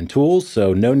parts and tools,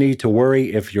 so no need to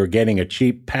worry if you're getting a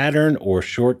cheap pattern or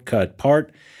shortcut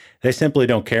part. They simply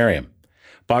don't carry them.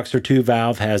 Boxer 2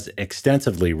 Valve has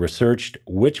extensively researched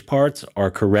which parts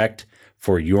are correct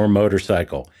for your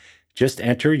motorcycle. Just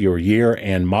enter your year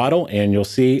and model, and you'll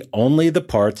see only the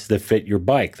parts that fit your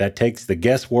bike. That takes the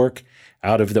guesswork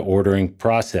out of the ordering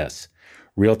process.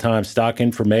 Real-time stock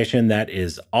information that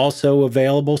is also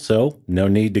available, so no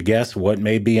need to guess what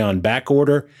may be on back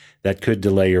order that could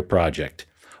delay your project.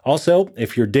 Also,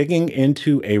 if you're digging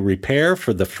into a repair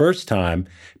for the first time,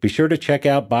 be sure to check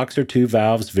out Boxer 2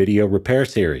 Valve's video repair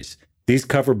series. These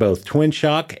cover both twin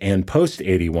shock and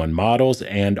post-81 models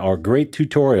and are great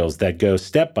tutorials that go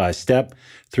step by step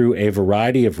through a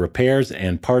variety of repairs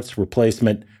and parts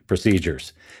replacement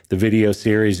procedures. The video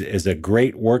series is a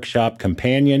great workshop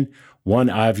companion, one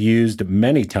I've used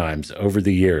many times over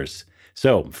the years.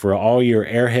 So, for all your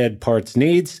Airhead parts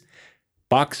needs,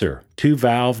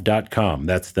 Boxer2Valve.com.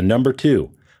 That's the number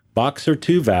 2,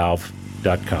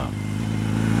 Boxer2Valve.com.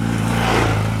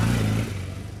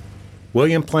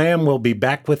 William Plam will be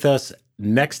back with us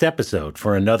next episode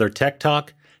for another Tech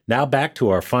Talk. Now back to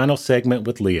our final segment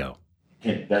with Leo.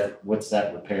 What's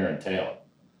that repair entail?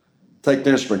 Take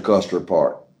the instrument cluster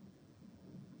apart.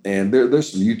 And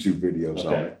there's some YouTube videos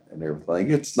on it and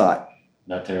everything. It's not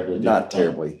terribly difficult. Not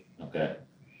terribly. Okay.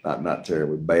 Not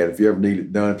terribly bad. If you ever need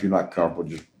it done, if you're not comfortable,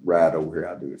 just ride over here.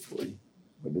 I'll do it for you.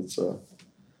 But it's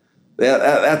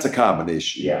that's a common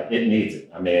issue. Yeah, it needs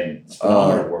it. I mean,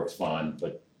 speedometer works fine,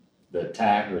 but the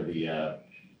tack or the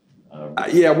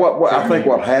what I think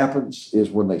what happens is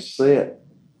when they set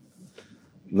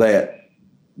that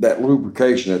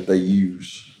lubrication that they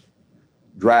use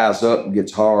dries up and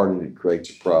gets hard, and it creates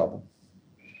a problem.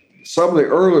 Some of the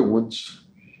early ones,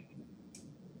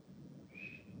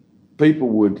 people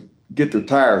would get their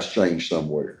tires changed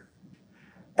somewhere.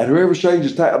 And whoever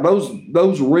changes tires,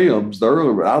 those rims, the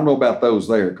early, I don't know about those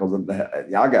there because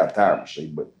I got a tire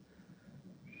machine, but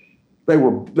they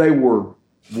were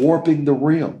warping the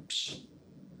rims,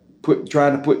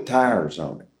 trying to put tires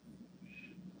on it.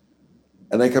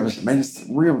 And they come and say, man, it's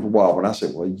the rims wobbling. I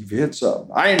said, well, you've hit something.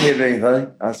 I ain't hit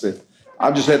anything. I said,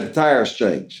 I just had the tires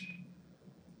changed.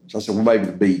 So I said, well, maybe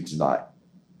the bead's not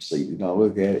seated. I'll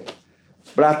look at it.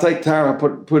 But I take tire and I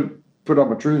put on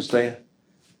my true stand.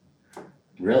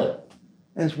 Really?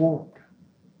 And it's warped.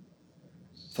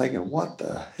 Thinking, what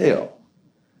the hell?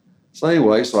 So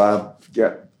anyway, so I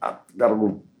got a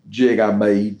little jig I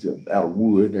made out of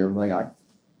wood and everything.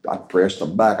 I pressed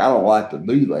them back. I don't like to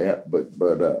do that, but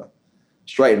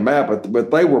straighten them out.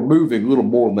 But they were moving a little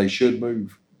more than they should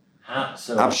move.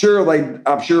 So I'm sure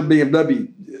BMW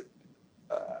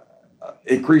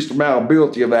increased the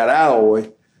malleability of that alloy.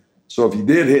 So if you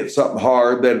did hit something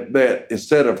hard, that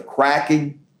instead of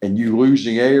cracking and you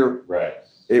losing air, right,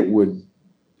 it would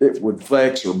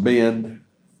flex or bend,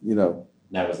 you know.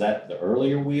 Now, was that the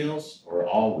earlier wheels or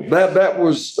all wheels? That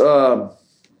was I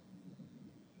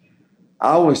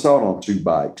only saw it on 2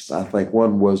 bikes. I think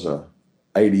one was a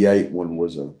 88, one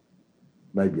was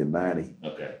maybe a 90.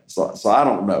 Okay. So I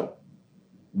don't know,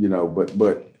 you know,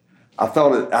 but I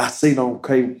thought I seen it on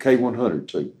K100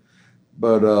 too,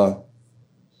 but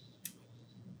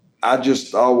I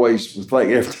just always was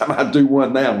thinking every time I do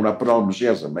one now, when I put on the machine,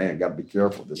 I said, man, got to be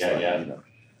careful with this thing, you know.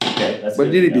 Okay, that's but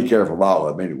good you need to be careful with all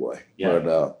of them anyway. Yeah.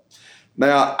 But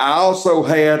now I also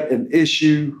had an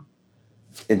issue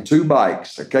in 2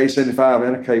 bikes, a K75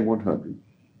 and a K100,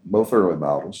 both early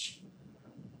models,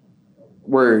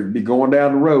 where it'd be going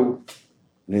down the road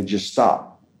and it just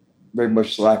stopped, very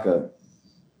much like a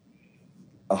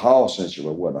hall sensor,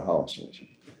 but wasn't a hall sensor.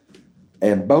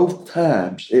 And both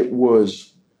times it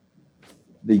was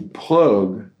the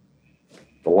plug,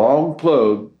 the long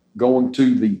plug going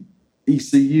to the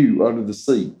ECU under the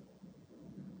seat.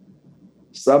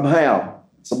 Somehow,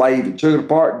 somebody either took it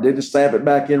apart and didn't stab it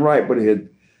back in right, but it had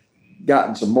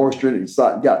gotten some moisture in it and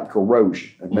started gotten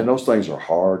corrosion. And man, those things are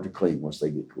hard to clean once they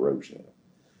get corrosion in them.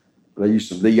 But I used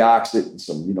some deoxit and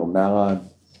some, nylon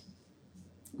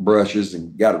brushes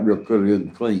and got it real good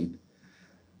and clean.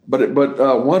 But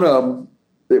one of them,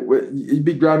 you'd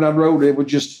be driving down the road, it would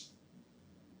just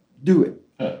do it.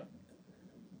 Huh.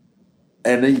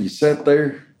 And then you sit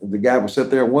there, and the guy would sit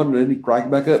there wondering, and he'd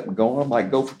crank back up and go on. I might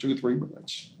go for 2 or 3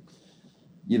 minutes.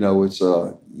 It's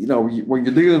when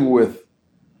you're dealing with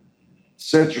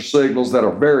sensor signals that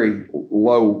are very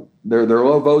low, they're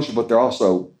low voltage, but they're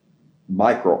also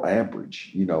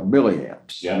microamperage,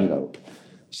 milliamps, Yeah.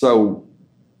 So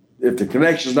if the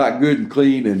connection's not good and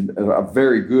clean and a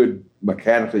very good,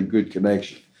 mechanically good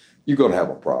connection, you're going to have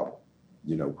a problem,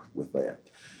 with that.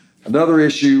 Another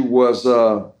issue was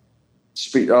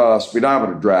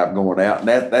speedometer drive going out, and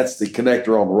that's the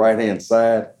connector on the right-hand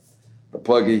side. The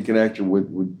plug-in connector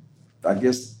would I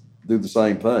guess, do the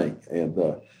same thing and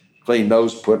clean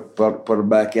those, put them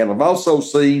back in. I've also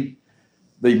seen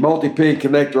the multi-pin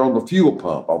connector on the fuel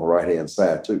pump on the right-hand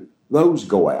side too. Those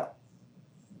go out.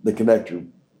 The connector,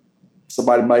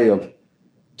 somebody may have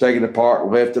taken it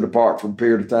apart, left it apart for a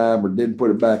period of time, or didn't put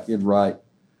it back in right.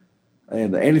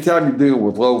 And anytime you're dealing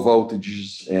with low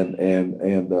voltages and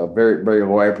very very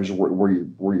low amperage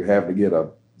where you're having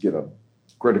to get a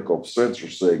critical sensor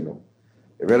signal,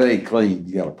 if it ain't clean,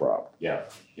 you got a problem. Yeah,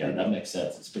 that makes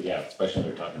sense. Especially when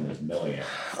they're talking those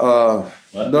milliamps.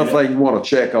 Another thing you want to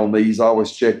check on these,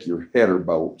 always check your header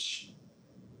bolts,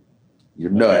 your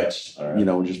nuts. Okay.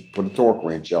 All right. Just put a torque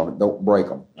wrench on it. Don't break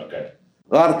them. Okay.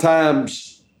 A lot of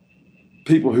times,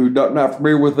 people who not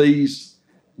familiar with these,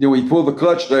 when you pull the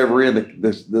clutch lever in,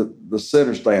 the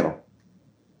center stand,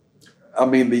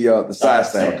 the side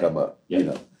stand will come up.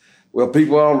 Yeah. Well,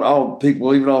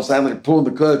 people even on sound, they're pulling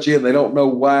the clutch in, they don't know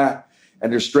why,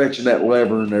 and they're stretching that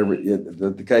lever and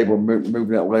the cable moving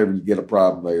that lever, you get a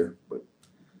problem there.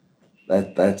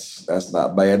 But that's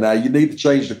not bad. Now you need to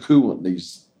change the coolant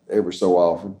these every so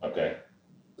often. Okay.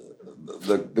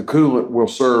 The coolant will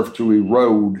serve to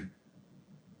erode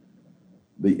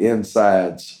the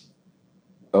insides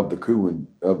of the cooling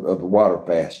of the water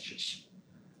passages.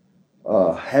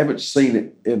 Haven't seen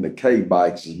it in the K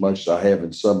bikes as much as I have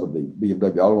in some of the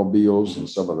BMW automobiles and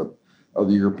some of the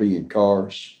other European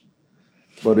cars.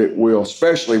 But it will,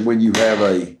 especially when you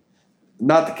have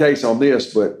not the case on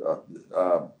this, but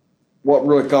what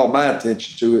really called my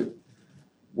attention to it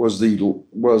was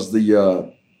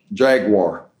the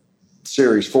Jaguar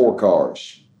Series 4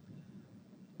 cars.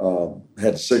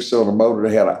 Had a 6-cylinder motor.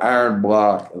 They had an iron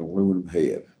block and aluminum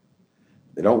head.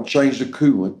 They don't change the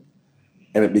coolant,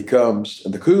 and the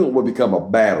coolant will become a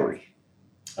battery.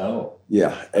 Oh.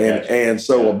 Yeah, and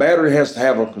so a battery has to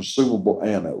have a consumable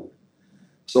anode.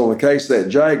 So in the case of that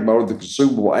Jag motor, the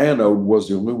consumable anode was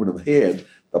the aluminum head,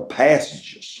 the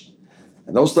passages.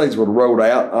 And those things would erode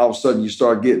out, and all of a sudden you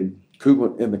start getting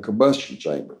coolant in the combustion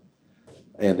chamber.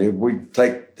 And if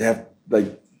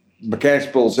the mechanics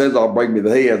pull his heads off, bring me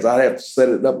the heads, I'd have to set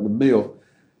it up in the mill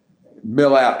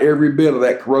out every bit of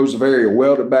that corrosive area,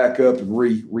 weld it back up, and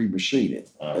remachine it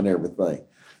and everything.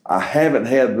 I haven't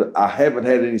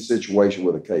had any situation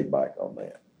with a K bike on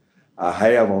that. I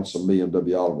have on some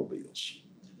BMW automobiles,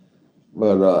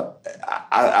 but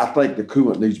I think the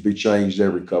coolant needs to be changed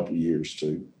every couple of years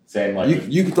too. Same like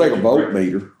you can take a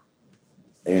voltmeter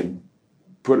and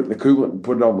put it in the coolant and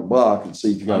put it on the block and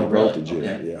see if you got any voltage in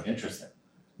it. Yeah, interesting.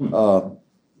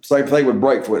 Same thing with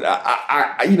brake fluid.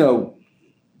 I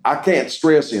can't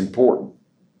stress the importance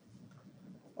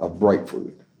of brake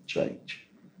fluid change.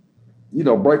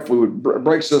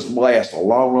 Brake system lasts a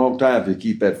long, long time if you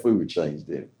keep that fluid changed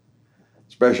in it,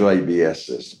 especially ABS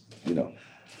system.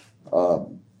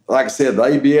 Like I said, the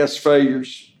ABS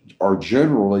failures are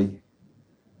generally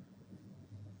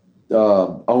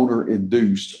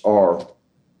owner-induced or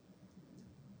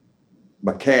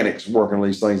mechanics working on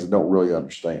these things that don't really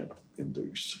understand them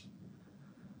induced.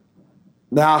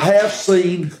 Now, I have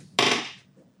seen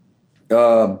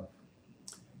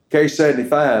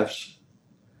K75s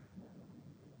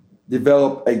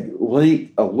develop a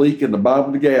leak in the bottom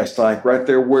of the gas tank right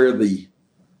there where you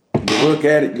look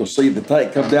at it, you'll see the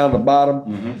tank come down the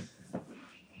bottom,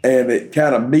 and it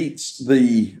kind of meets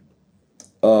the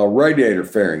radiator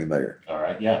fairing there. All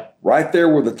right, yeah. Right there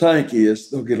where the tank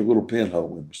is, they'll get a little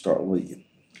pinhole and start leaking.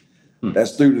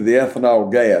 That's due to the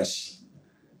ethanol gas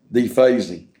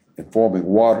dephasing and forming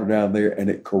water down there, and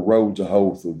it corrodes a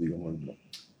hole through the aluminum.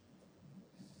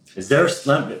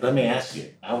 Let me ask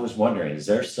you, I was wondering, is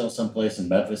there still some place in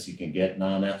Memphis you can get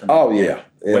non-ethanol? Oh, yeah.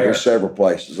 There's several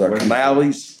places.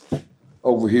 Canales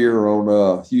over here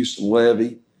on Houston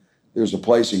Levee. There's a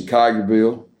place in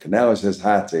Collierville. Canales has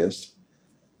high test,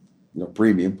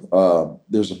 premium.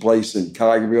 There's a place in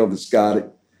Collierville that's got it.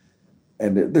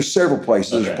 And there's several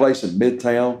places. Okay. There's a place in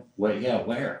Midtown.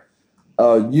 Where?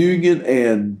 Union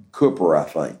and Cooper, I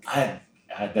think.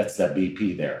 That's that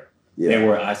BP there.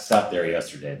 Yeah. I stopped there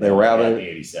yesterday. They were out at the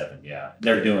 87, yeah.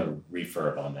 They're doing a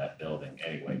refurb on that building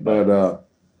anyway. But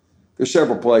there's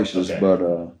several places,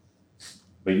 okay.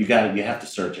 But you have to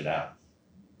search it out.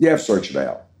 You have to search it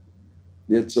out.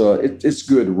 It's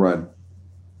good to run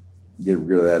get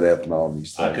rid of that ethanol in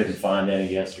these things. I couldn't find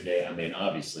any yesterday. I mean,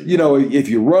 obviously. You know, if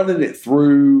you're running it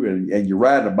through and you're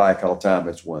riding a bike all the time,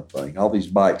 that's one thing. All these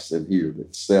bikes in here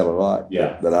that sell a lot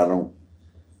that I don't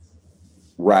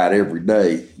ride every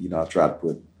day, you know, I try to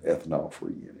put ethanol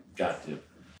free in it. Got to.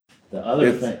 The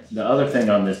other thing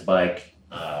on this bike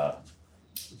that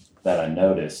I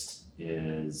noticed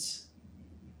is,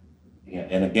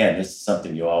 and again, this is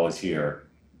something you always hear,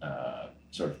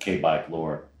 sort of K-bike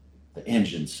lore, the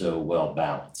engine's so well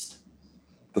balanced.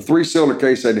 The 3-cylinder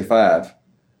K75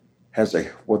 has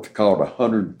what they call a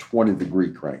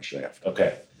 120-degree crankshaft.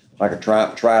 Okay. Like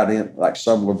a Trident, like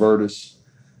some Lavertis.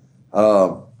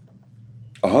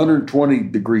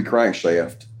 120-degree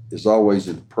crankshaft is always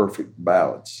in perfect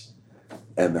balance,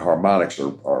 and the harmonics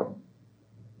are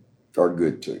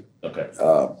good too. Okay.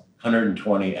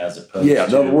 120 as opposed to. Yeah,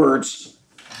 in other words,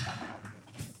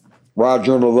 ride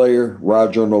journal there,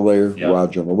 ride journal there,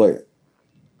 ride journal there.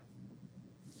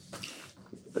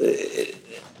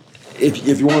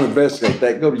 If you want to investigate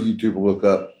that, go to YouTube and look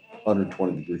up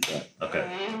 120-degree crank. Okay.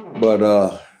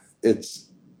 But it's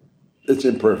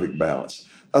in perfect balance.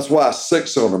 That's why a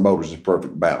 6-cylinder motor is in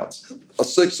perfect balance. A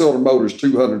 6-cylinder motor is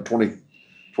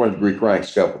 220-degree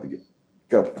cranks coupled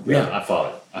together. Yeah, I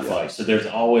follow. So there's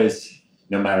always,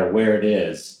 no matter where it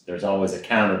is, there's always a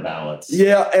counterbalance.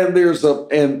 Yeah, and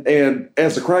and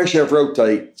as the crankshaft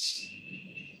rotates,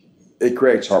 it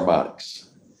creates harmonics.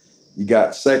 You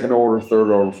got second order,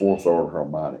 third order, fourth order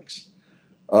harmonics.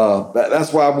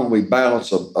 That's why when we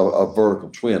balance a vertical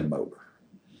twin motor,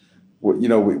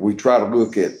 we try to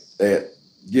look at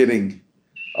getting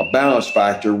a balance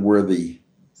factor where the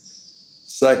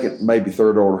second, maybe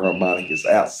third order harmonic is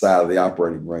outside of the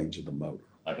operating range of the motor.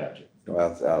 I got you.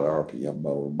 Outside of the RPM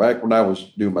motor. Back when I was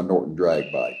doing my Norton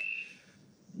drag bike,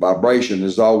 vibration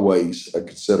is always a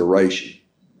consideration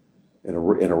in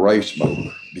a race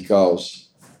motor, because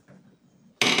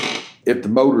if the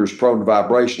motor is prone to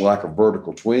vibration like a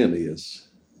vertical twin is,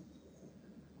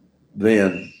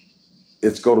 then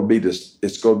it's going to be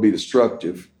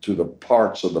destructive to the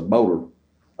parts of the motor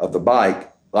of the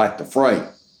bike, like the frame.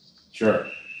 Sure.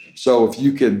 So if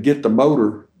you can get the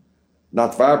motor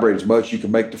not to vibrate as much, you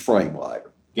can make the frame lighter.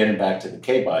 Getting back to the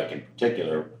K-bike in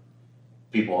particular,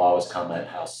 people always comment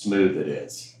how smooth it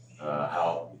is.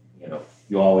 How,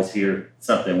 you always hear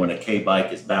something when a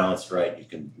K-bike is balanced right, you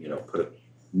can, put a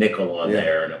nickel on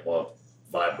there and it won't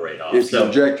vibrate off. If the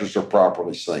injectors are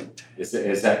properly synced.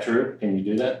 Is that true? Can you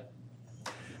do that?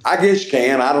 I guess you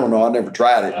can. I don't know. I never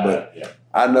tried it, but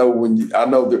I know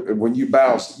that when you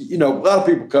bounce, a lot of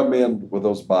people come in with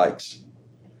those bikes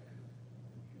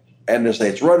and they say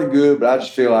it's running good, but I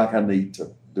just feel like I need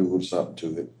to do a little something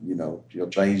to it.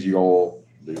 Change the oil,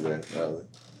 do that.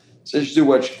 So just do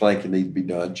what you think you need to be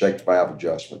done. Check the valve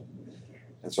adjustment.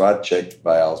 And so I check the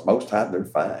valves. Most of the time they're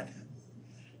fine.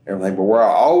 Everything, but where I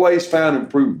always found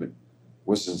improvement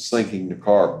was in syncing the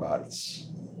carb bodies.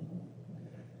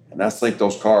 And I sync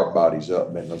those carb bodies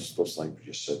up, man. Those things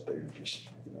just sit there,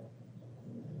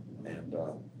 And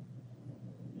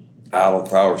I don't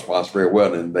follow response very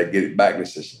well. And they get it back and it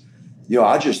says,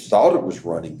 I just thought it was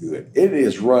running good. It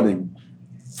is running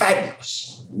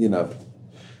fabulous,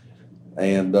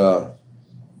 And so,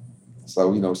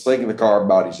 syncing the carb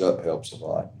bodies up helps a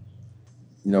lot.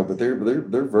 But they're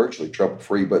virtually trouble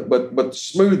free. But the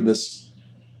smoothness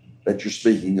that you're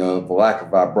speaking of, the lack of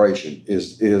vibration,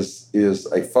 is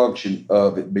a function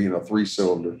of it being a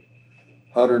 3-cylinder,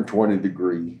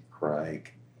 120-degree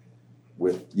crank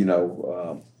with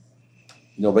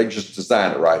they just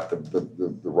designed it right.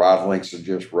 The rod lengths are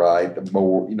just right. The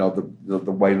more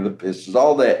the weight of the pistons,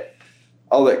 all that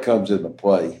comes into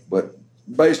play. But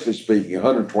basically speaking,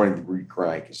 120-degree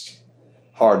crank is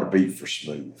hard to beat for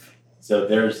smooth. So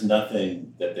there's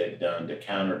nothing that they've done to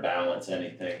counterbalance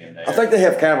anything in there? I think they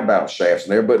have counterbalance shafts in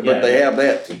there, but they have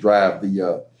that to drive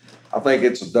the, I think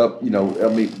it's a double,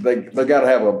 they got to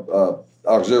have a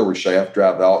auxiliary shaft to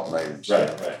drive the alternator.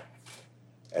 Right.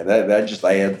 And that just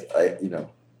adds, I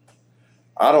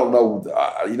don't know,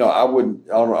 I wouldn't,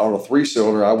 on a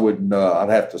 3-cylinder, I wouldn't, I'd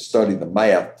have to study the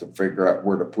math to figure out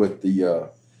where to put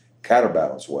the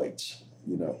counterbalance weights,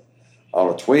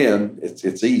 On a twin,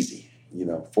 it's easy.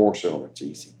 4-cylinder, it's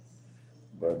easy.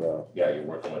 But you're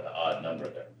working with an odd number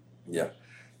there. Yeah.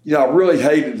 I really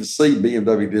hated to see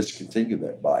BMW discontinue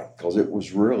that bike because it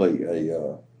was really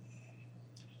a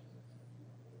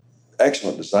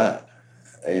excellent design.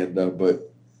 And but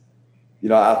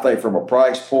I think from a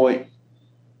price point,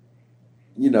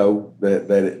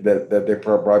 that they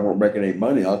probably weren't making any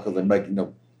money on because they're making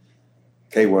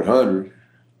K100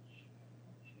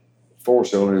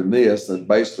 4-cylinder in this, and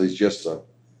basically it's just a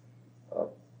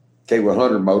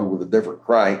K100 motor with a different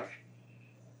crank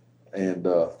and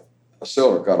a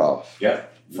cylinder cut off. Yeah,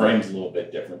 frame's a little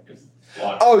bit different because.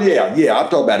 Oh yeah. I'm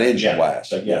talking about engine wise.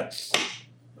 So,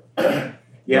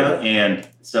 yeah, and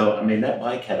so I mean that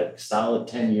bike had a solid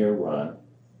 10-year run,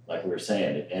 like we were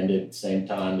saying. It ended at the same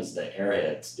time as the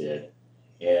Airheads did,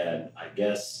 and I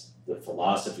guess the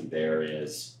philosophy there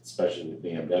is, especially with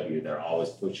BMW, they're always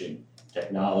pushing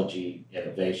technology,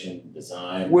 innovation,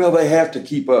 design. Well, they have to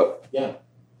keep up. Yeah.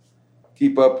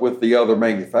 Keep up with the other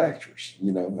manufacturers.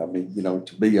 You know, I mean, you know,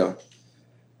 to be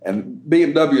and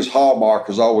BMW's hallmark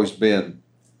has always been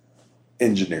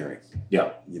engineering.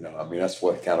 Yeah. You know, I mean, that's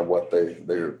what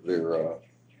they're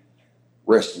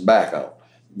resting back on.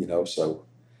 You know, so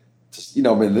just, you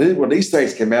know, I mean, when these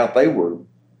things came out, they were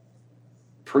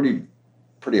pretty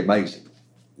amazing.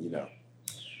 You know,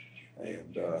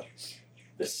 and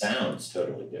the sound's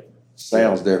totally different.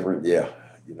 Sounds different, yeah.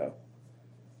 You know,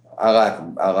 I like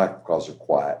them because they're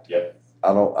quiet. Yep.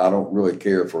 I don't really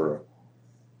care for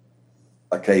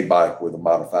a K bike with a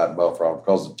modified buffer on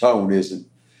because the tone isn't.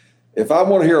 If I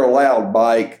want to hear a loud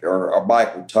bike or a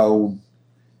bike with tone,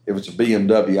 if it's a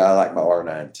BMW, I like my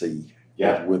R9T.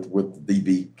 Yeah. With the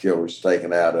DB killers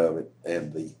taken out of it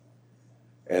and the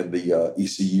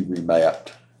ECU remapped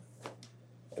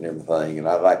and everything. And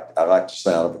I like the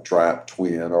sound of a Triumph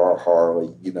Twin or a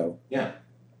Harley. You know. Yeah.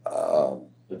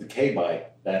 But the K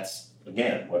bike, that's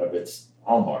again one of its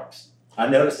hallmarks. I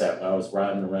noticed that when I was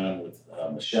riding around with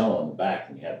Michelle on the back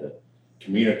and you had the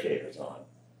communicators on,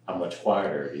 how much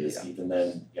quieter it is even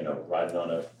than, you know, riding on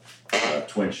a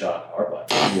twin shock hard bike.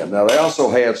 Yeah, now they also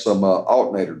had some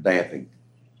alternator damping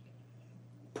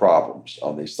problems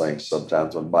on these things.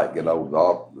 Sometimes when the bike get old,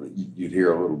 you'd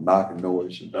hear a little knocking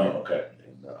noise. And, okay.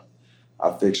 And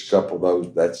I fixed a couple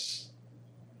of those.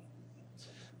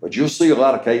 But you'll see a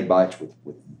lot of K bikes with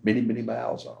many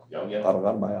miles on. Oh, yeah. A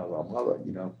lot of miles on. A lot of,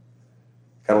 you know,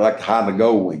 kind of like the high and the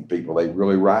gold wing people. They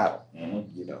really ride them.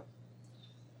 Mm-hmm. You know.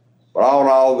 But all in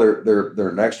all, they're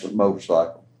an excellent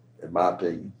motorcycle, in my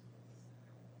opinion.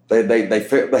 They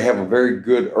fit. They have a very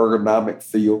good ergonomic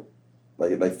feel.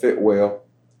 They fit well.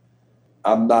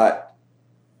 I'm not,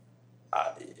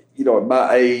 you know, at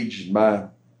my age and my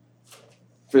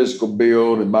physical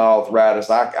build and my arthritis,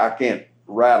 I can't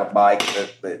ride a bike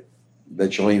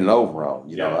that you're leaning over on.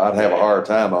 You know, I'd have a hard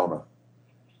time on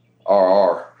a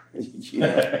RR. You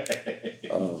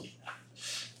know.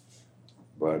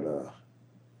 But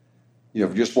you know,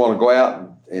 if you just want to go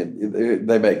out and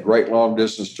they make great long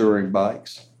distance touring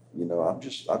bikes, you know, I'm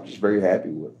just very happy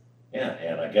with them. Yeah,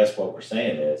 and I guess what we're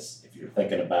saying is, if you're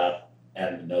thinking about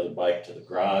adding another bike to the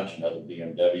garage, another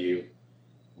BMW,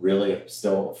 really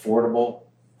still affordable,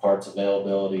 parts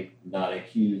availability, not a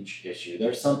huge issue.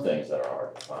 There's some things that are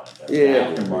hard to find.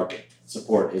 Yeah. Aftermarket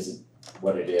support isn't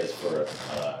what it is for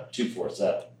a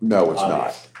 247. No, it's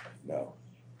obviously. not. No.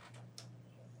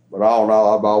 But all in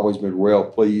all, I've always been well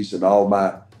pleased, and all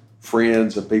my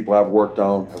friends and people I've worked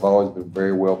on have always been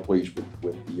very well pleased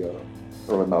with the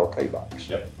early model K bikes.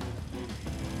 Yep.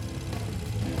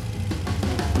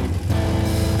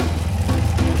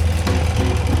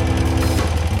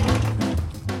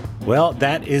 Well,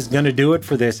 that is going to do it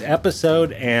for this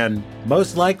episode and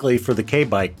most likely for the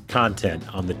K-Bike content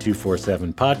on the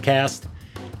 247 podcast.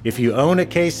 If you own a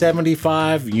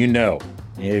K75, you know.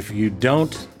 If you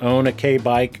don't own a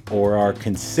K-Bike or are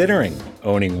considering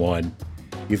owning one,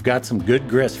 you've got some good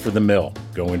grist for the mill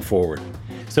going forward.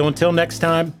 So until next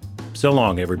time, so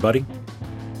long, everybody.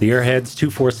 The Airheads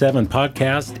 247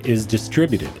 podcast is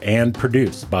distributed and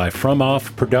produced by From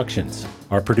Off Productions.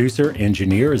 Our producer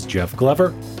engineer is Jeff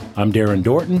Glover. I'm Darren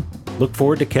Dorton. Look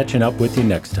forward to catching up with you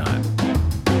next time.